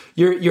future?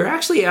 You're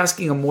actually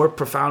asking a more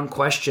profound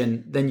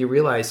question than you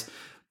realize.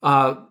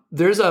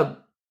 There's an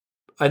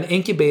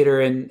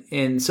incubator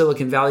in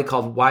Silicon Valley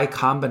called Y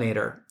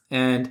Combinator,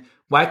 and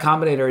Y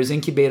Combinator has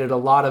incubated a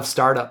lot of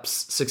startups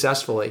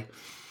successfully.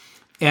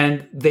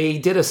 And they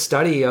did a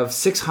study of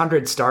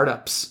 600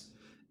 startups.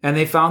 And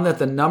they found that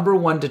the number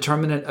one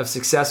determinant of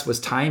success was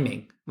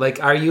timing.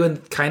 Like, are you in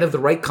kind of the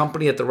right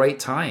company at the right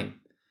time?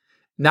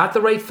 Not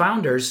the right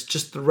founders,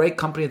 just the right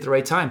company at the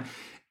right time.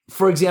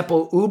 For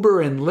example,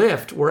 Uber and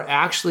Lyft were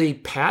actually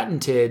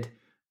patented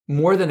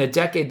more than a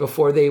decade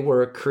before they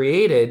were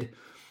created,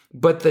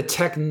 but the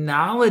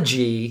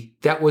technology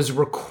that was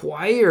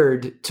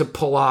required to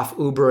pull off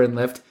Uber and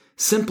Lyft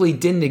simply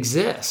didn't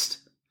exist.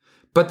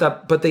 But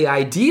the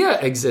idea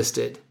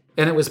existed,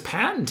 and it was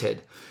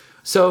patented.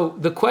 So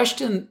the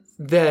question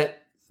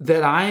that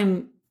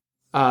I'm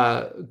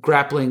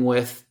grappling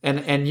with,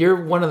 and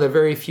you're one of the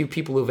very few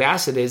people who've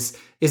asked it,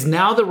 is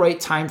now the right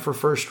time for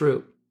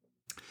FirstRoot?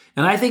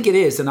 And I think it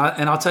is, and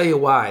I'll tell you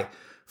why.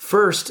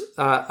 First,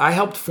 I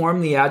helped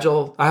form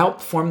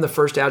the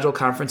first Agile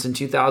conference in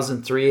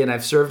 2003, and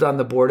I've served on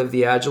the board of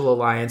the Agile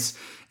Alliance,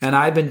 and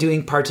I've been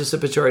doing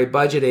participatory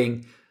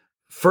budgeting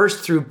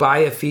first through buy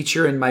a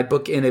feature in my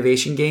book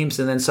Innovation Games,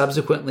 and then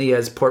subsequently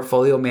as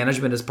portfolio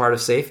management as part of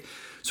SAFE.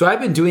 So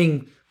I've been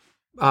doing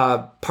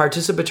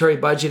participatory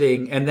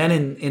budgeting and then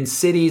in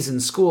cities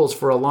and schools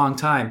for a long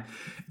time.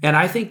 And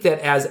I think that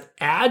as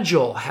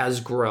Agile has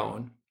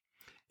grown,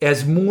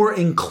 as more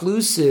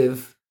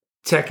inclusive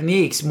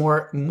techniques,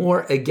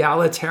 more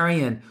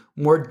egalitarian,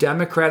 more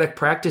democratic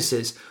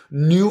practices,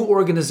 new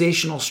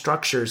organizational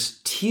structures,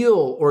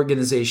 teal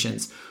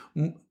organizations,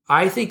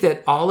 I think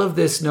that all of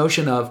this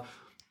notion of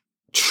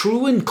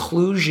true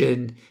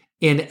inclusion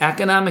in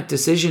economic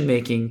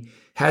decision-making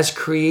has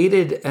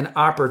created an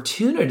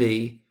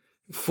opportunity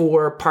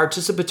for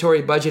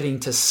participatory budgeting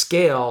to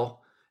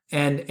scale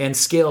and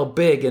scale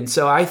big. And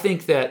so I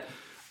think that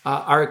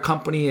our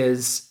company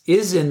is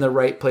in the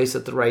right place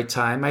at the right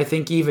time. I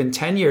think even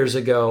 10 years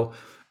ago,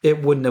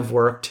 it wouldn't have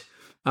worked.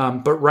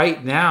 But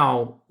right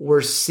now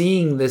we're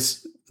seeing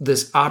this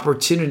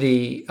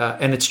opportunity,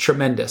 and it's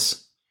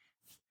tremendous.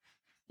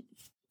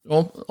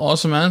 Well,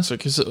 awesome answer,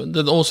 because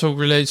that also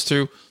relates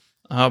to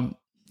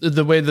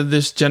the way that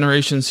this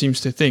generation seems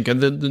to think,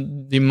 and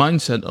the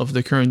mindset of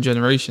the current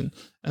generation,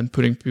 and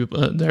putting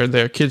people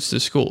their kids to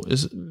school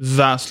is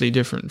vastly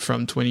different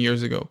from 20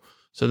 years ago.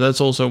 So that's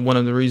also one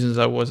of the reasons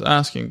I was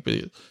asking.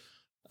 But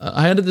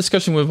I had a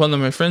discussion with one of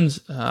my friends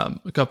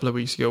a couple of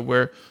weeks ago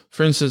where,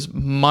 for instance,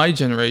 my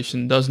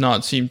generation does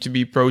not seem to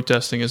be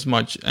protesting as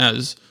much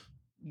as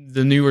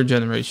the newer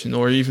generation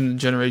or even the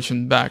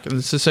generation back. And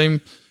it's the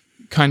same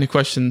kind of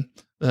question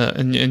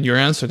in your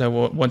answer that I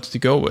wanted to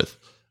go with.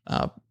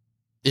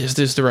 Is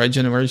this the right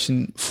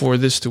generation for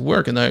this to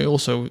work? And I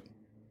also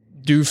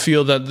do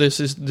feel that this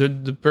is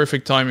the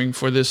perfect timing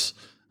for this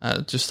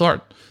to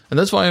start. And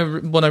that's why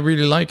what I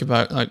really like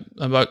about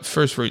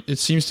FirstRoot, it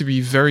seems to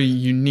be very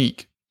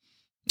unique.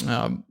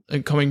 And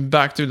coming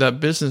back to that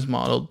business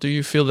model, do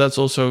you feel that's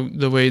also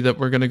the way that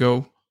we're going to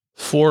go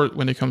forward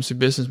when it comes to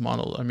business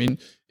model? I mean,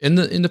 in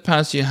the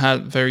past, you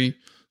had very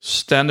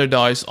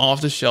standardized,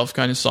 off-the-shelf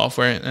kind of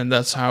software, and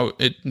that's how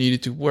it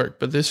needed to work.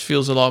 But this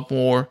feels a lot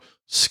more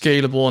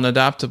scalable and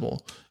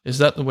adaptable. Is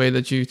that the way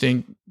that you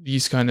think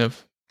these kind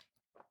of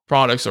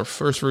products or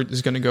FirstRoot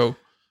is going to go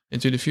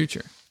into the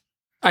future?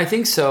 I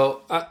think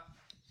so.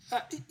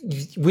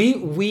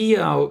 We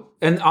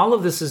and all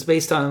of this is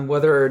based on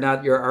whether or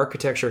not your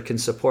architecture can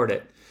support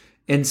it.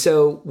 And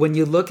so when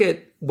you look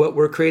at what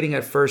we're creating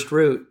at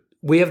FirstRoot,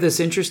 we have this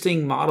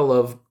interesting model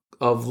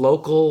of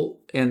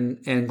local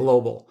and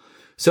global.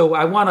 So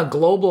I want a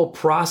global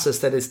process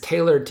that is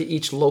tailored to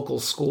each local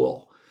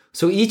school.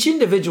 So each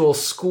individual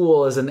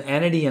school is an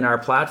entity in our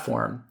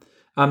platform.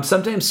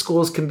 Sometimes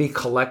schools can be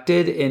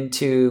collected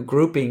into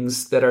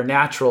groupings that are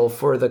natural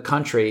for the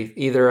country,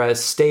 either a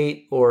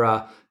state or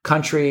a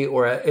country,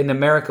 or in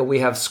America, we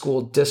have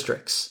school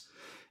districts.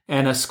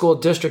 And a school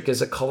district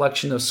is a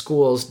collection of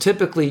schools,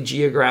 typically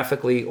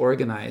geographically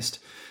organized.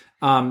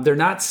 They're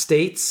not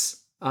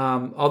states,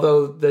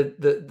 although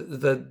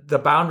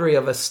the boundary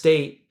of a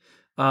state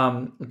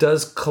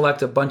does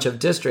collect a bunch of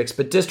districts,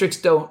 but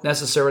districts don't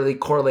necessarily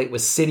correlate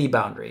with city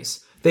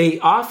boundaries. They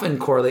often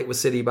correlate with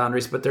city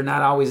boundaries, but they're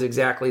not always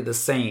exactly the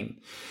same.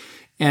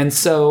 And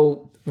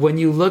so when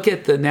you look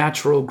at the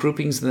natural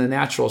groupings and the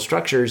natural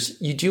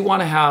structures, you do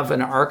want to have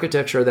an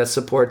architecture that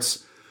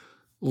supports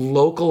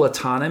local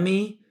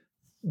autonomy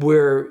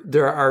where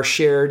there are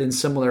shared and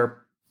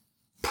similar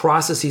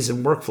processes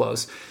and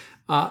workflows.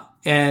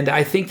 And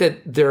I think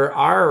that there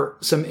are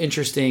some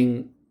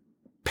interesting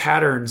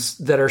patterns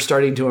that are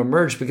starting to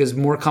emerge because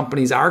more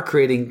companies are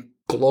creating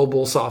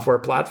global software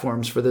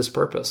platforms for this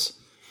purpose.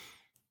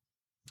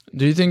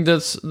 Do you think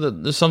that's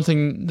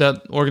something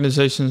that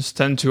organizations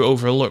tend to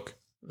overlook?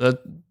 That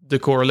the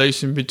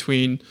correlation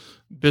between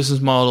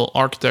business model,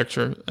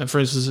 architecture, and, for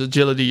instance,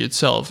 agility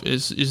itself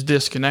is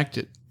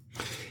disconnected?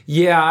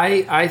 Yeah,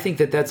 I think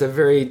that's a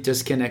very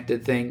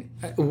disconnected thing.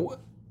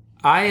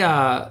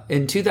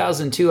 In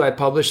 2002, I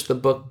published the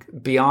book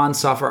Beyond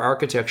Software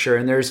Architecture,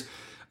 and there's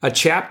a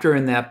chapter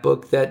in that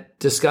book that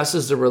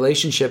discusses the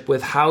relationship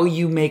with how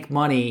you make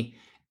money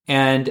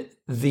and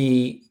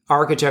the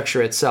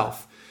architecture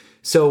itself.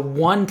 So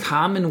one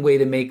common way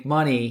to make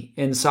money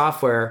in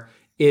software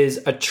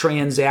is a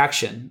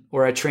transaction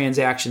or a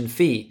transaction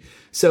fee.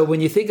 So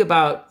when you think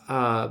about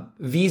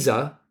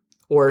Visa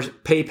or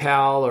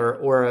PayPal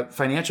or a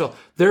financial,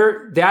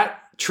 that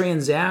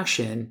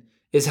transaction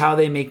is how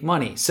they make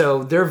money.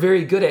 So they're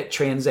very good at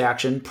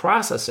transaction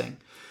processing.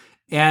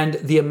 And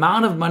the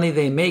amount of money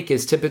they make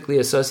is typically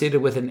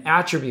associated with an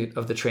attribute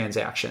of the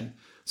transaction.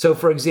 So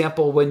for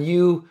example, when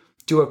you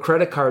do a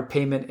credit card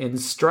payment in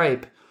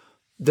Stripe,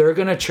 they're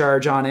going to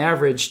charge on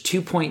average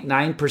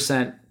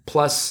 2.9%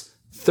 plus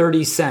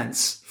 30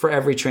 cents for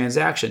every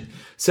transaction.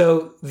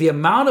 So the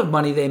amount of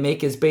money they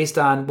make is based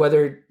on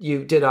whether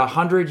you did €100,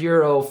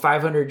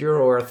 €500,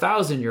 or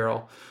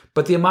 €1,000,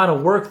 but the amount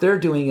of work they're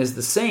doing is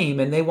the same,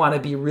 and they want to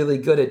be really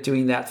good at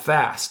doing that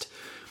fast.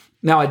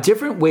 Now, a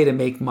different way to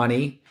make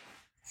money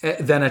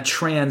than a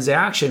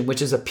transaction,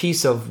 which is a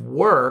piece of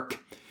work,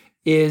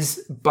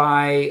 is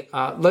by,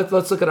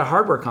 let's look at a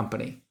hardware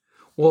company.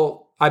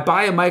 Well, I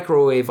buy a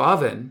microwave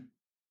oven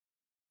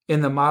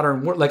in the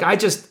modern world. Like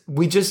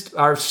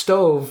our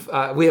stove,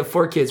 we have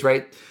 4 kids,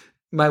 right?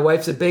 My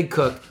wife's a big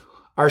cook.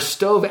 Our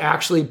stove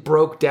actually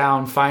broke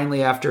down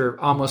finally after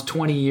almost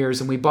 20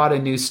 years, and we bought a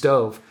new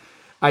stove.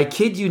 I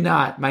kid you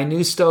not, my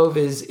new stove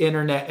is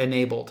internet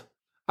enabled.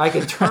 I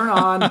can turn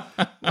on,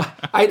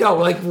 I know,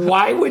 like,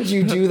 why would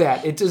you do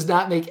that? It does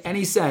not make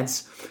any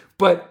sense.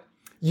 But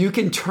you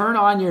can turn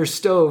on your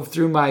stove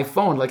through my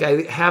phone. Like,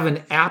 I have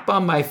an app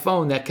on my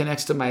phone that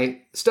connects to my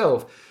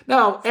stove.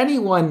 Now,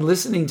 anyone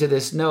listening to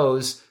this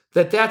knows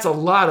that that's a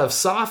lot of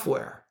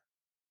software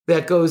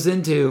that goes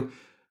into,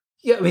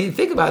 I mean,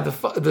 think about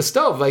the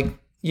stove. Like,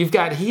 you've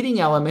got heating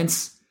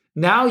elements.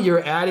 Now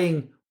you're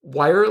adding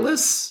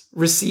wireless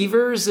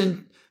receivers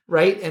and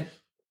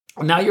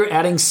now you're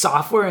adding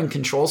software and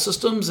control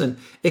systems, and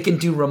it can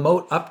do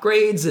remote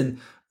upgrades and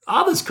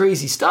all this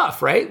crazy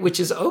stuff, right? Which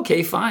is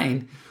okay,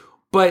 fine.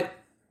 But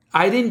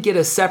I didn't get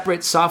a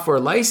separate software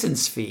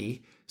license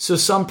fee. So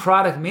some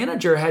product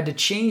manager had to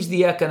change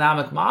the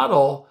economic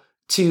model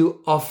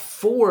to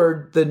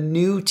afford the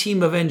new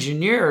team of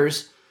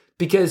engineers,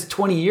 because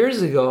 20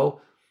 years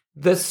ago,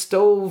 the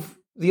stove,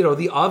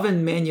 the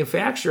oven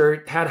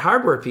manufacturer had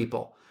hardware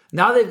people.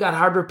 Now they've got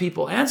hardware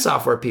people and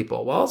software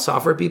people. Well,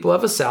 software people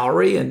have a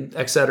salary and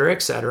et cetera,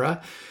 et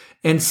cetera.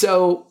 And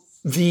so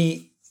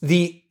the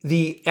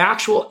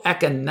actual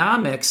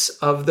economics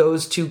of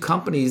those two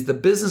companies, the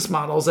business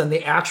models and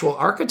the actual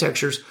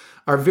architectures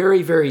are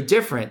very, very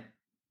different,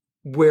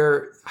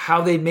 where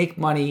how they make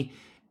money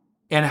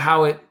and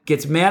how it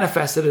gets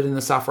manifested in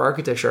the software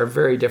architecture are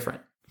very different.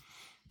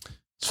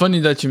 It's funny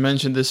that you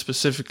mentioned this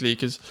specifically,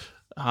 because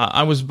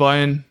I was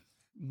buying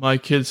my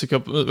kids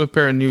a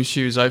pair of new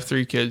shoes. I have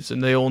 3 kids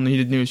and they all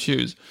needed new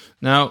shoes.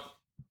 Now,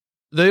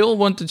 they all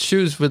wanted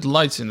shoes with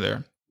lights in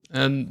there.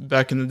 And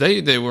back in the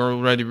day, they were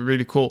already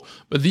really cool.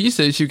 But these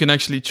days, you can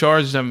actually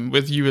charge them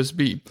with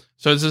USB.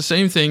 So it's the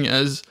same thing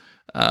as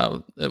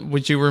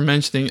what you were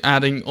mentioning,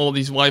 adding all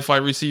these Wi-Fi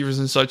receivers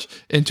and such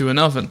into an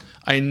oven.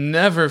 I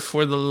never,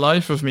 for the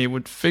life of me,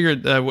 would figure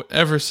that I would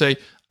ever say,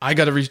 I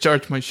got to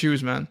recharge my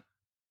shoes, man.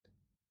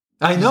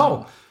 I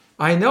know.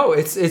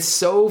 It's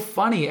so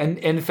funny. And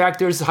in fact,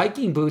 there's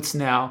hiking boots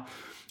now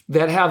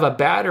that have a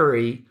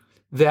battery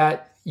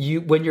that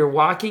when you're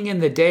walking in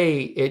the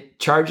day, it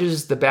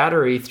charges the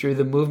battery through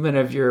the movement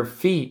of your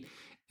feet.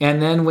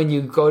 And then when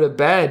you go to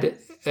bed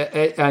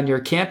on your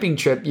camping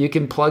trip, you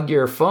can plug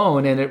your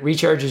phone and it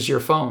recharges your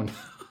phone.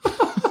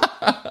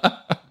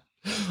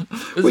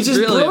 Which is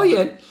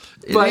brilliant.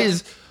 It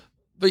is.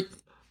 But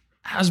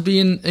as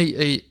being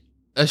a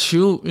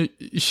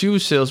shoe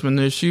salesman,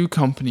 a shoe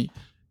company,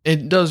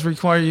 it does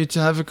require you to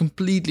have a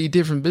completely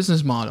different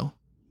business model.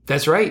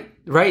 That's right.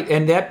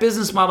 And that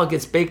business model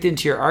gets baked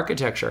into your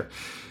architecture.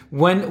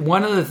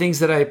 One of the things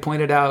that I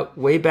pointed out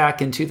way back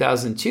in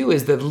 2002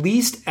 is the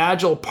least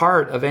agile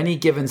part of any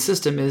given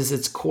system is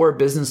its core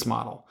business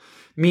model.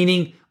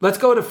 Meaning, let's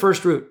go to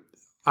FirstRoot.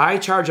 I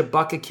charge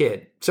 $1 a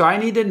kid. So I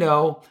need to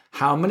know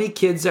how many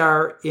kids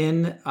are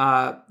in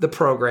the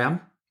program,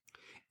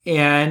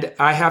 and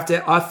I have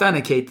to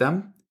authenticate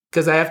them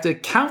because I have to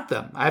count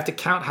them. I have to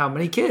count how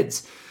many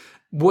kids.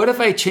 What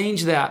if I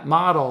change that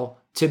model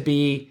to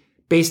be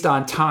based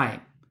on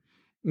time?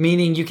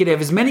 Meaning you could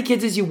have as many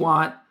kids as you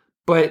want,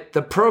 but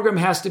the program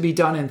has to be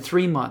done in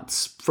 3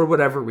 months for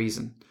whatever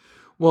reason.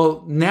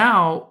 Well,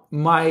 now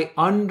my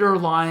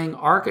underlying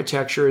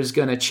architecture is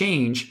going to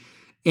change.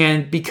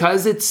 And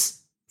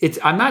because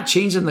I'm not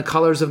changing the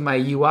colors of my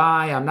UI,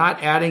 I'm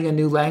not adding a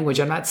new language,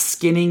 I'm not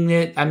skinning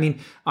it. I mean,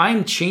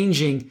 I'm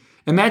changing.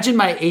 Imagine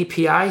my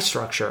API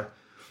structure.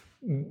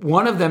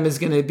 One of them is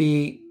going to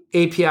be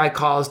API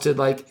calls to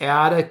like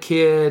add a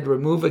kid,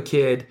 remove a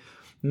kid.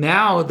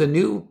 Now the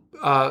new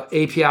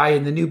API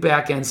in the new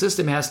backend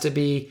system has to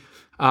be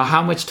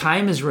how much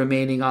time is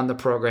remaining on the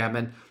program.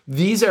 And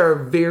these are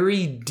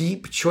very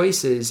deep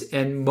choices.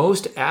 And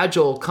most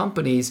agile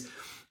companies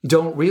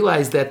don't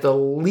realize that the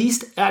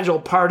least agile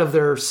part of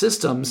their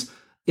systems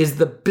is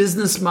the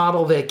business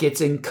model that gets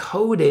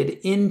encoded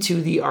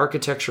into the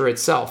architecture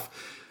itself.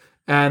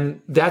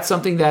 And that's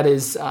something that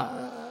is,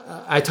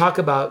 I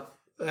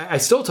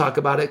still talk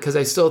about it because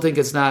I still think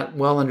it's not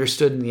well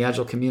understood in the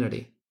agile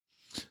community.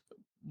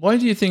 Why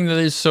do you think that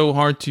it's so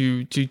hard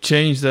to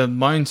change that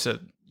mindset?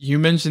 You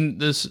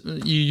mentioned this,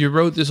 you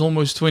wrote this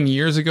almost 20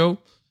 years ago,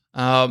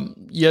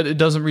 yet it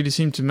doesn't really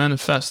seem to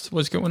manifest.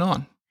 What's going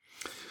on?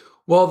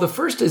 Well, the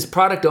first is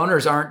product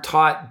owners aren't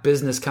taught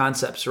business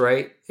concepts,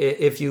 right?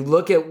 If you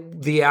look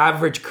at the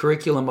average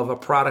curriculum of a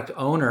product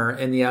owner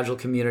in the Agile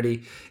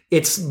community,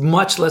 it's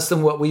much less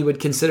than what we would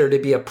consider to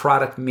be a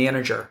product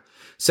manager.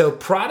 So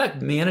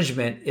product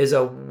management is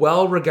a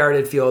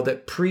well-regarded field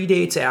that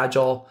predates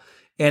Agile.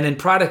 And in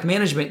product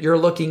management, you're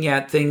looking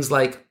at things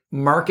like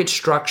market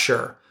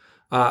structure,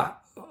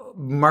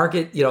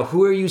 market,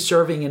 who are you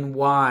serving and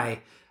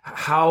why?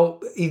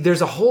 How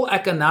there's a whole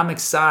economic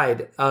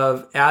side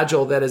of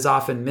Agile that is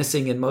often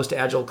missing in most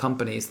Agile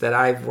companies that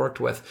I've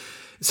worked with.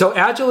 So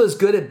Agile is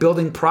good at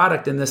building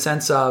product in the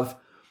sense of,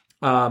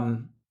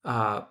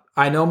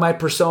 I know my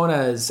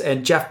personas,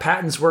 and Jeff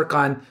Patton's work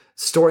on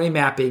story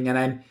mapping,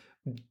 and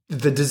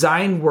the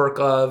design work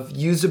of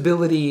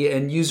usability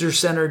and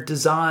user-centered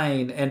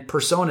design and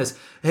personas.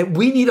 And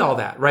we need all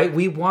that, right?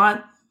 We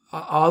want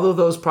all of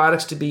those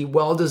products to be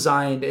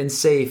well-designed and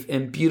safe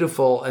and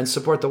beautiful and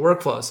support the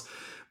workflows.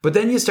 But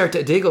then you start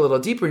to dig a little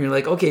deeper and you're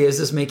like, okay, is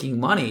this making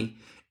money?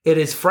 It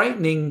is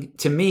frightening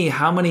to me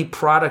how many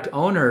product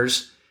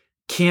owners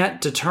can't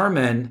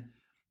determine,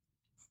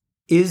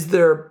 is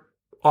their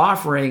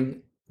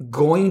offering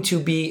going to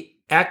be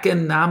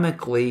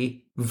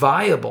economically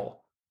viable?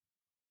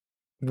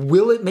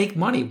 Will it make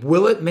money?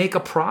 Will it make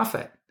a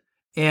profit?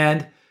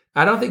 And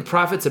I don't think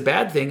profit's a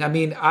bad thing. I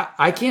mean,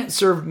 I can't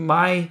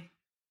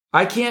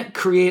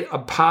create a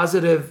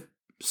positive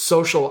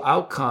social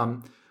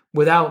outcome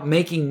without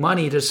making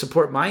money to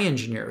support my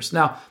engineers.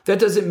 Now, that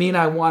doesn't mean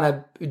I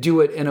want to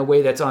do it in a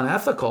way that's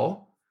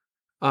unethical.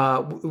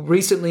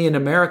 Recently in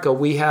America,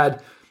 we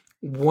had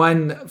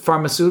one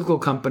pharmaceutical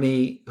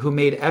company who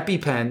made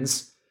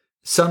EpiPens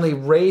suddenly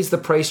raise the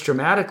price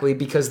dramatically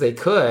because they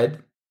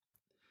could.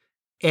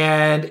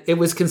 And it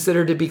was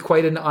considered to be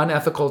quite an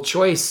unethical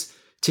choice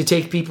to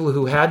take people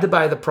who had to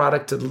buy the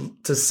product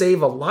to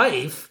save a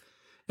life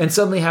and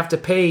suddenly have to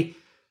pay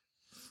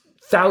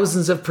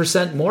thousands of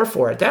 % more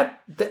for it.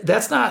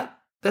 That's not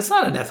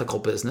an ethical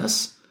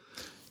business.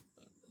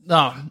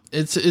 No,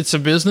 it's a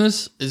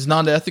business. It's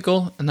not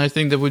ethical, and I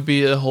think that would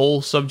be a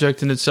whole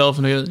subject in itself.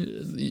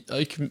 And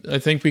I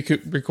think we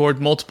could record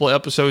multiple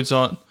episodes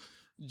on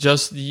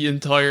just the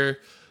entire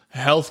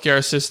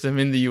healthcare system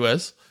in the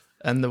US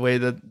and the way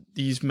that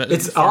these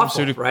it's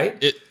awful,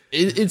 right?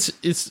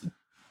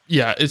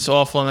 It's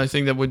awful, and I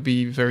think that would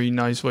be a very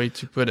nice way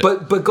to put it.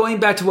 But going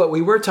back to what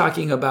we were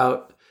talking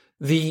about,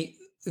 the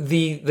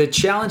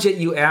challenge that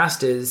you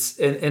asked is,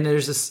 and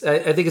there's this,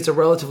 I think it's a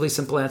relatively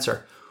simple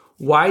answer.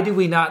 Why do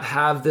we not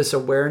have this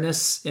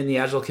awareness in the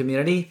Agile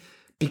community?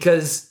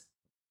 Because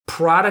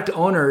product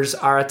owners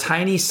are a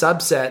tiny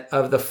subset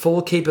of the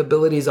full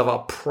capabilities of a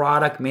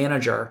product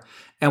manager.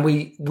 And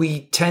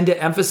we tend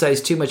to emphasize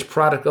too much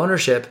product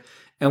ownership,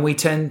 and we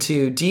tend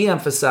to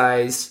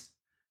de-emphasize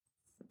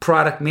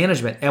product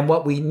management. And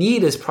what we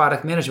need is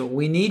product management.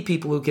 We need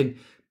people who can,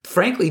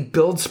 frankly,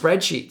 build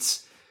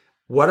spreadsheets.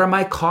 What are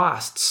my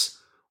costs?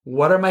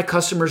 What are my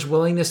customers'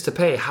 willingness to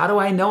pay? How do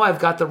I know I've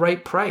got the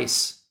right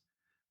price?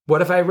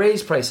 What if I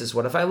raise prices?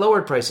 What if I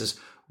lowered prices?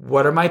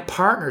 What are my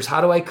partners? How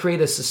do I create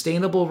a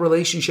sustainable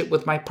relationship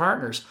with my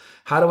partners?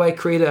 How do I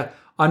create a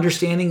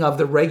understanding of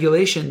the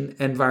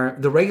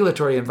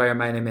regulatory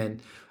environment I'm in?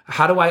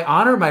 How do I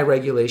honor my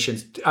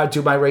regulations?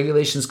 Do my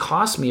regulations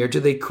cost me, or do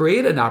they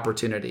create an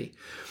opportunity?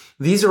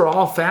 These are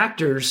all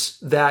factors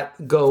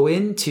that go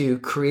into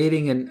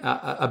creating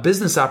a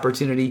business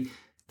opportunity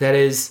that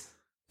is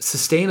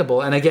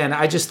sustainable. And again,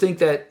 I just think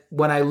that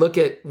when I look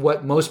at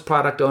what most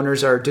product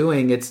owners are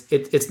doing,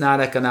 it's not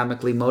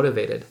economically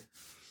motivated.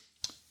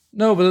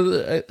 No,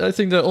 but I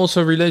think that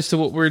also relates to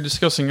what we were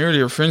discussing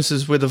earlier. For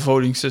instance, with the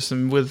voting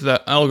system, with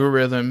the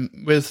algorithm,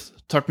 with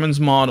Tuckman's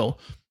model,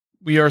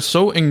 we are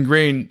so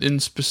ingrained in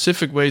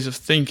specific ways of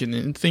thinking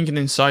and thinking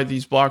inside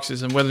these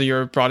boxes. And whether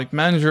you're a product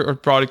manager or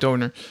product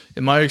owner,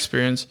 in my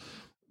experience,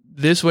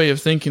 this way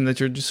of thinking that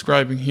you're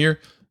describing here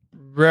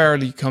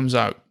rarely comes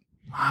out.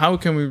 How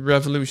can we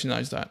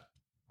revolutionize that?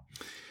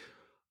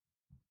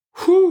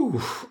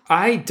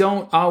 I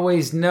don't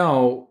always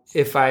know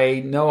if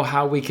I know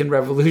how we can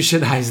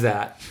revolutionize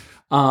that.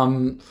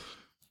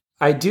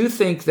 I do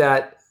think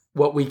that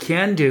what we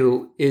can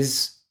do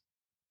is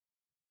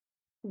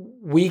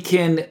you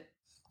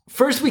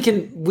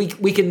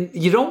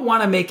don't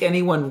want to make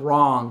anyone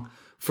wrong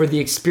for the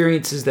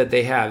experiences that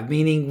they have,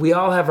 meaning we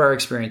all have our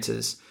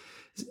experiences.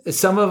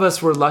 Some of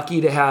us were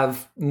lucky to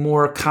have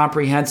more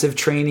comprehensive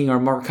training or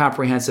more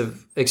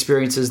comprehensive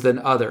experiences than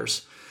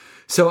others.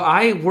 So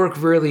I work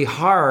really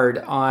hard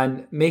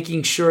on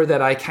making sure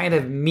that I kind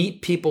of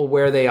meet people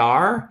where they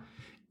are,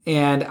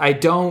 and I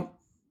don't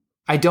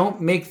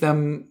make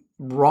them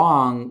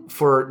wrong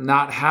for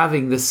not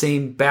having the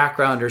same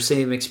background or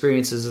same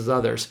experiences as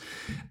others.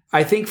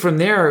 I think from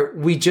there,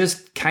 we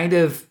just kind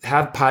of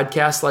have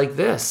podcasts like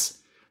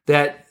this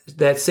that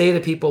say to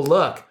people,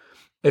 look,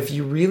 if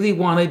you really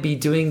want to be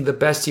doing the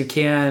best you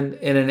can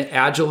in an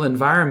agile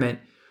environment,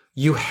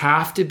 you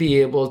have to be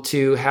able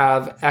to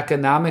have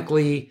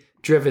economically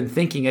driven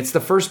thinking. It's the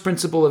first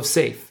principle of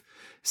SAFe.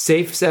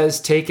 SAFe says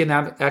take an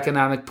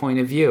economic point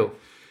of view.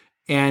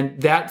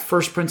 And that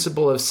first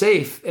principle of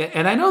SAFe,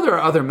 and I know there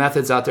are other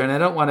methods out there, and I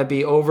don't want to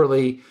be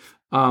overly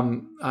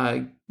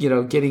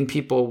getting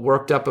people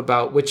worked up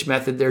about which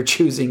method they're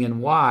choosing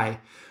and why.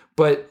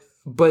 But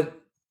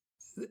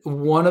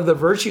one of the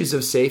virtues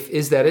of SAFe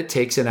is that it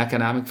takes an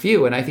economic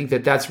view. And I think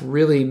that that's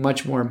really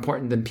much more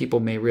important than people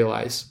may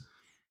realize.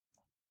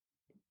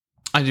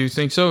 I do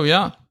think so.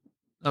 Yeah,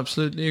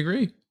 absolutely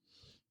agree.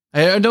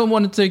 I don't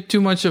want to take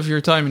too much of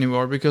your time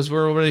anymore because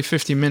we're already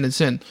 50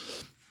 minutes in.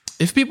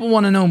 If people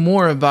want to know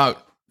more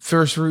about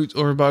FirstRoot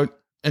or about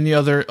any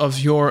other of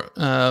your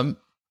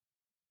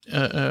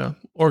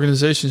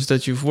organizations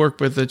that you've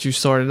worked with, that you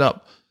started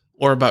up,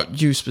 or about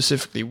you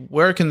specifically,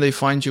 where can they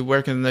find you?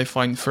 Where can they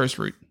find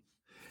FirstRoot?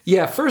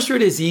 Yeah,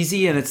 FirstRoot is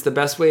easy, and it's the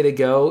best way to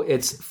go.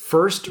 It's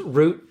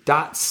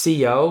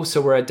firstroot.co,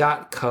 so we're a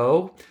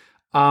 .co.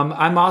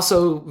 I'm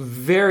also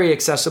very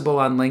accessible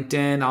on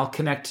LinkedIn. I'll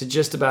connect to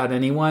just about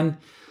anyone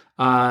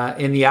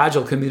in the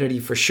Agile community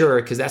for sure,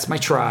 because that's my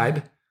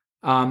tribe.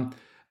 I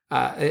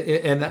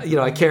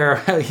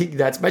care.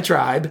 That's my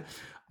tribe.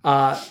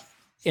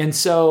 And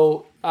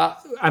so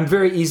I'm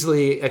very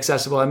easily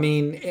accessible. I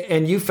mean,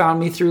 and you found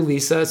me through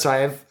Lisa,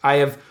 so I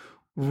have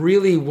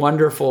really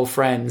wonderful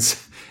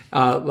friends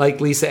like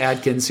Lisa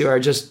Adkins, who are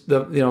just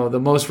the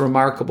most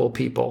remarkable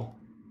people.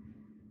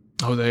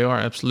 Oh, they are,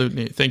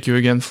 absolutely. Thank you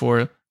again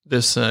for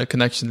this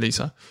connection,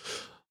 Lisa.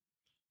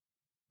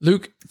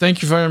 Luke,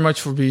 thank you very much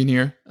for being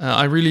here.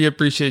 I really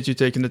appreciate you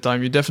taking the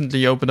time. You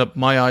definitely opened up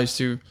my eyes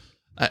to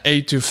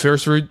to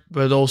FirstRoot,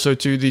 but also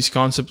to these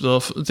concepts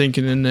of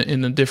thinking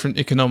in a different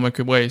economic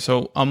way.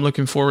 So I'm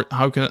looking forward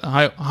how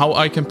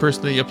I can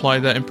personally apply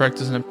that in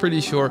practice, and I'm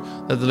pretty sure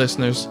that the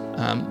listeners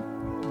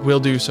will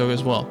do so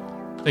as well.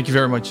 Thank you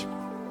very much.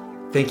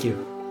 Thank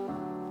you.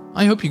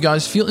 I hope you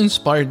guys feel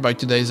inspired by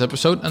today's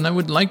episode, and I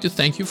would like to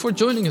thank you for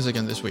joining us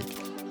again this week.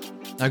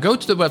 Now go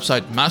to the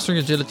website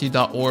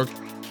masteringagility.org,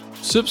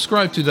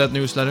 subscribe to that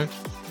newsletter,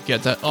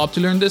 get that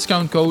Up2Learn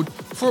discount code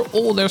for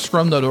all their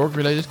Scrum.org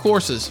related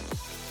courses.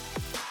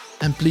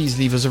 And please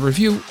leave us a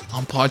review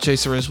on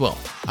Podchaser as well.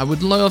 I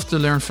would love to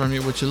learn from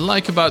you what you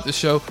like about the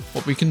show,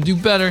 what we can do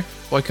better,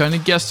 what kind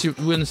of guests you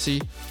want to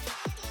see.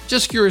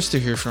 Just curious to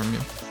hear from you.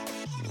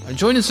 Now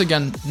join us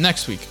again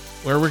next week,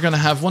 where we're going to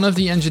have one of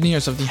the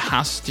engineers of the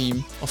Haas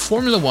team of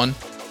Formula 1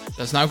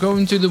 that's now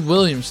going to the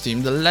Williams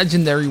team, the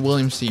legendary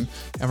Williams team,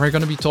 and we're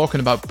going to be talking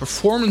about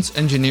performance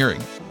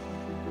engineering.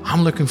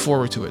 I'm looking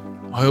forward to it.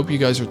 I hope you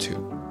guys are too.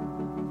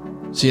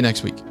 See you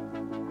next week.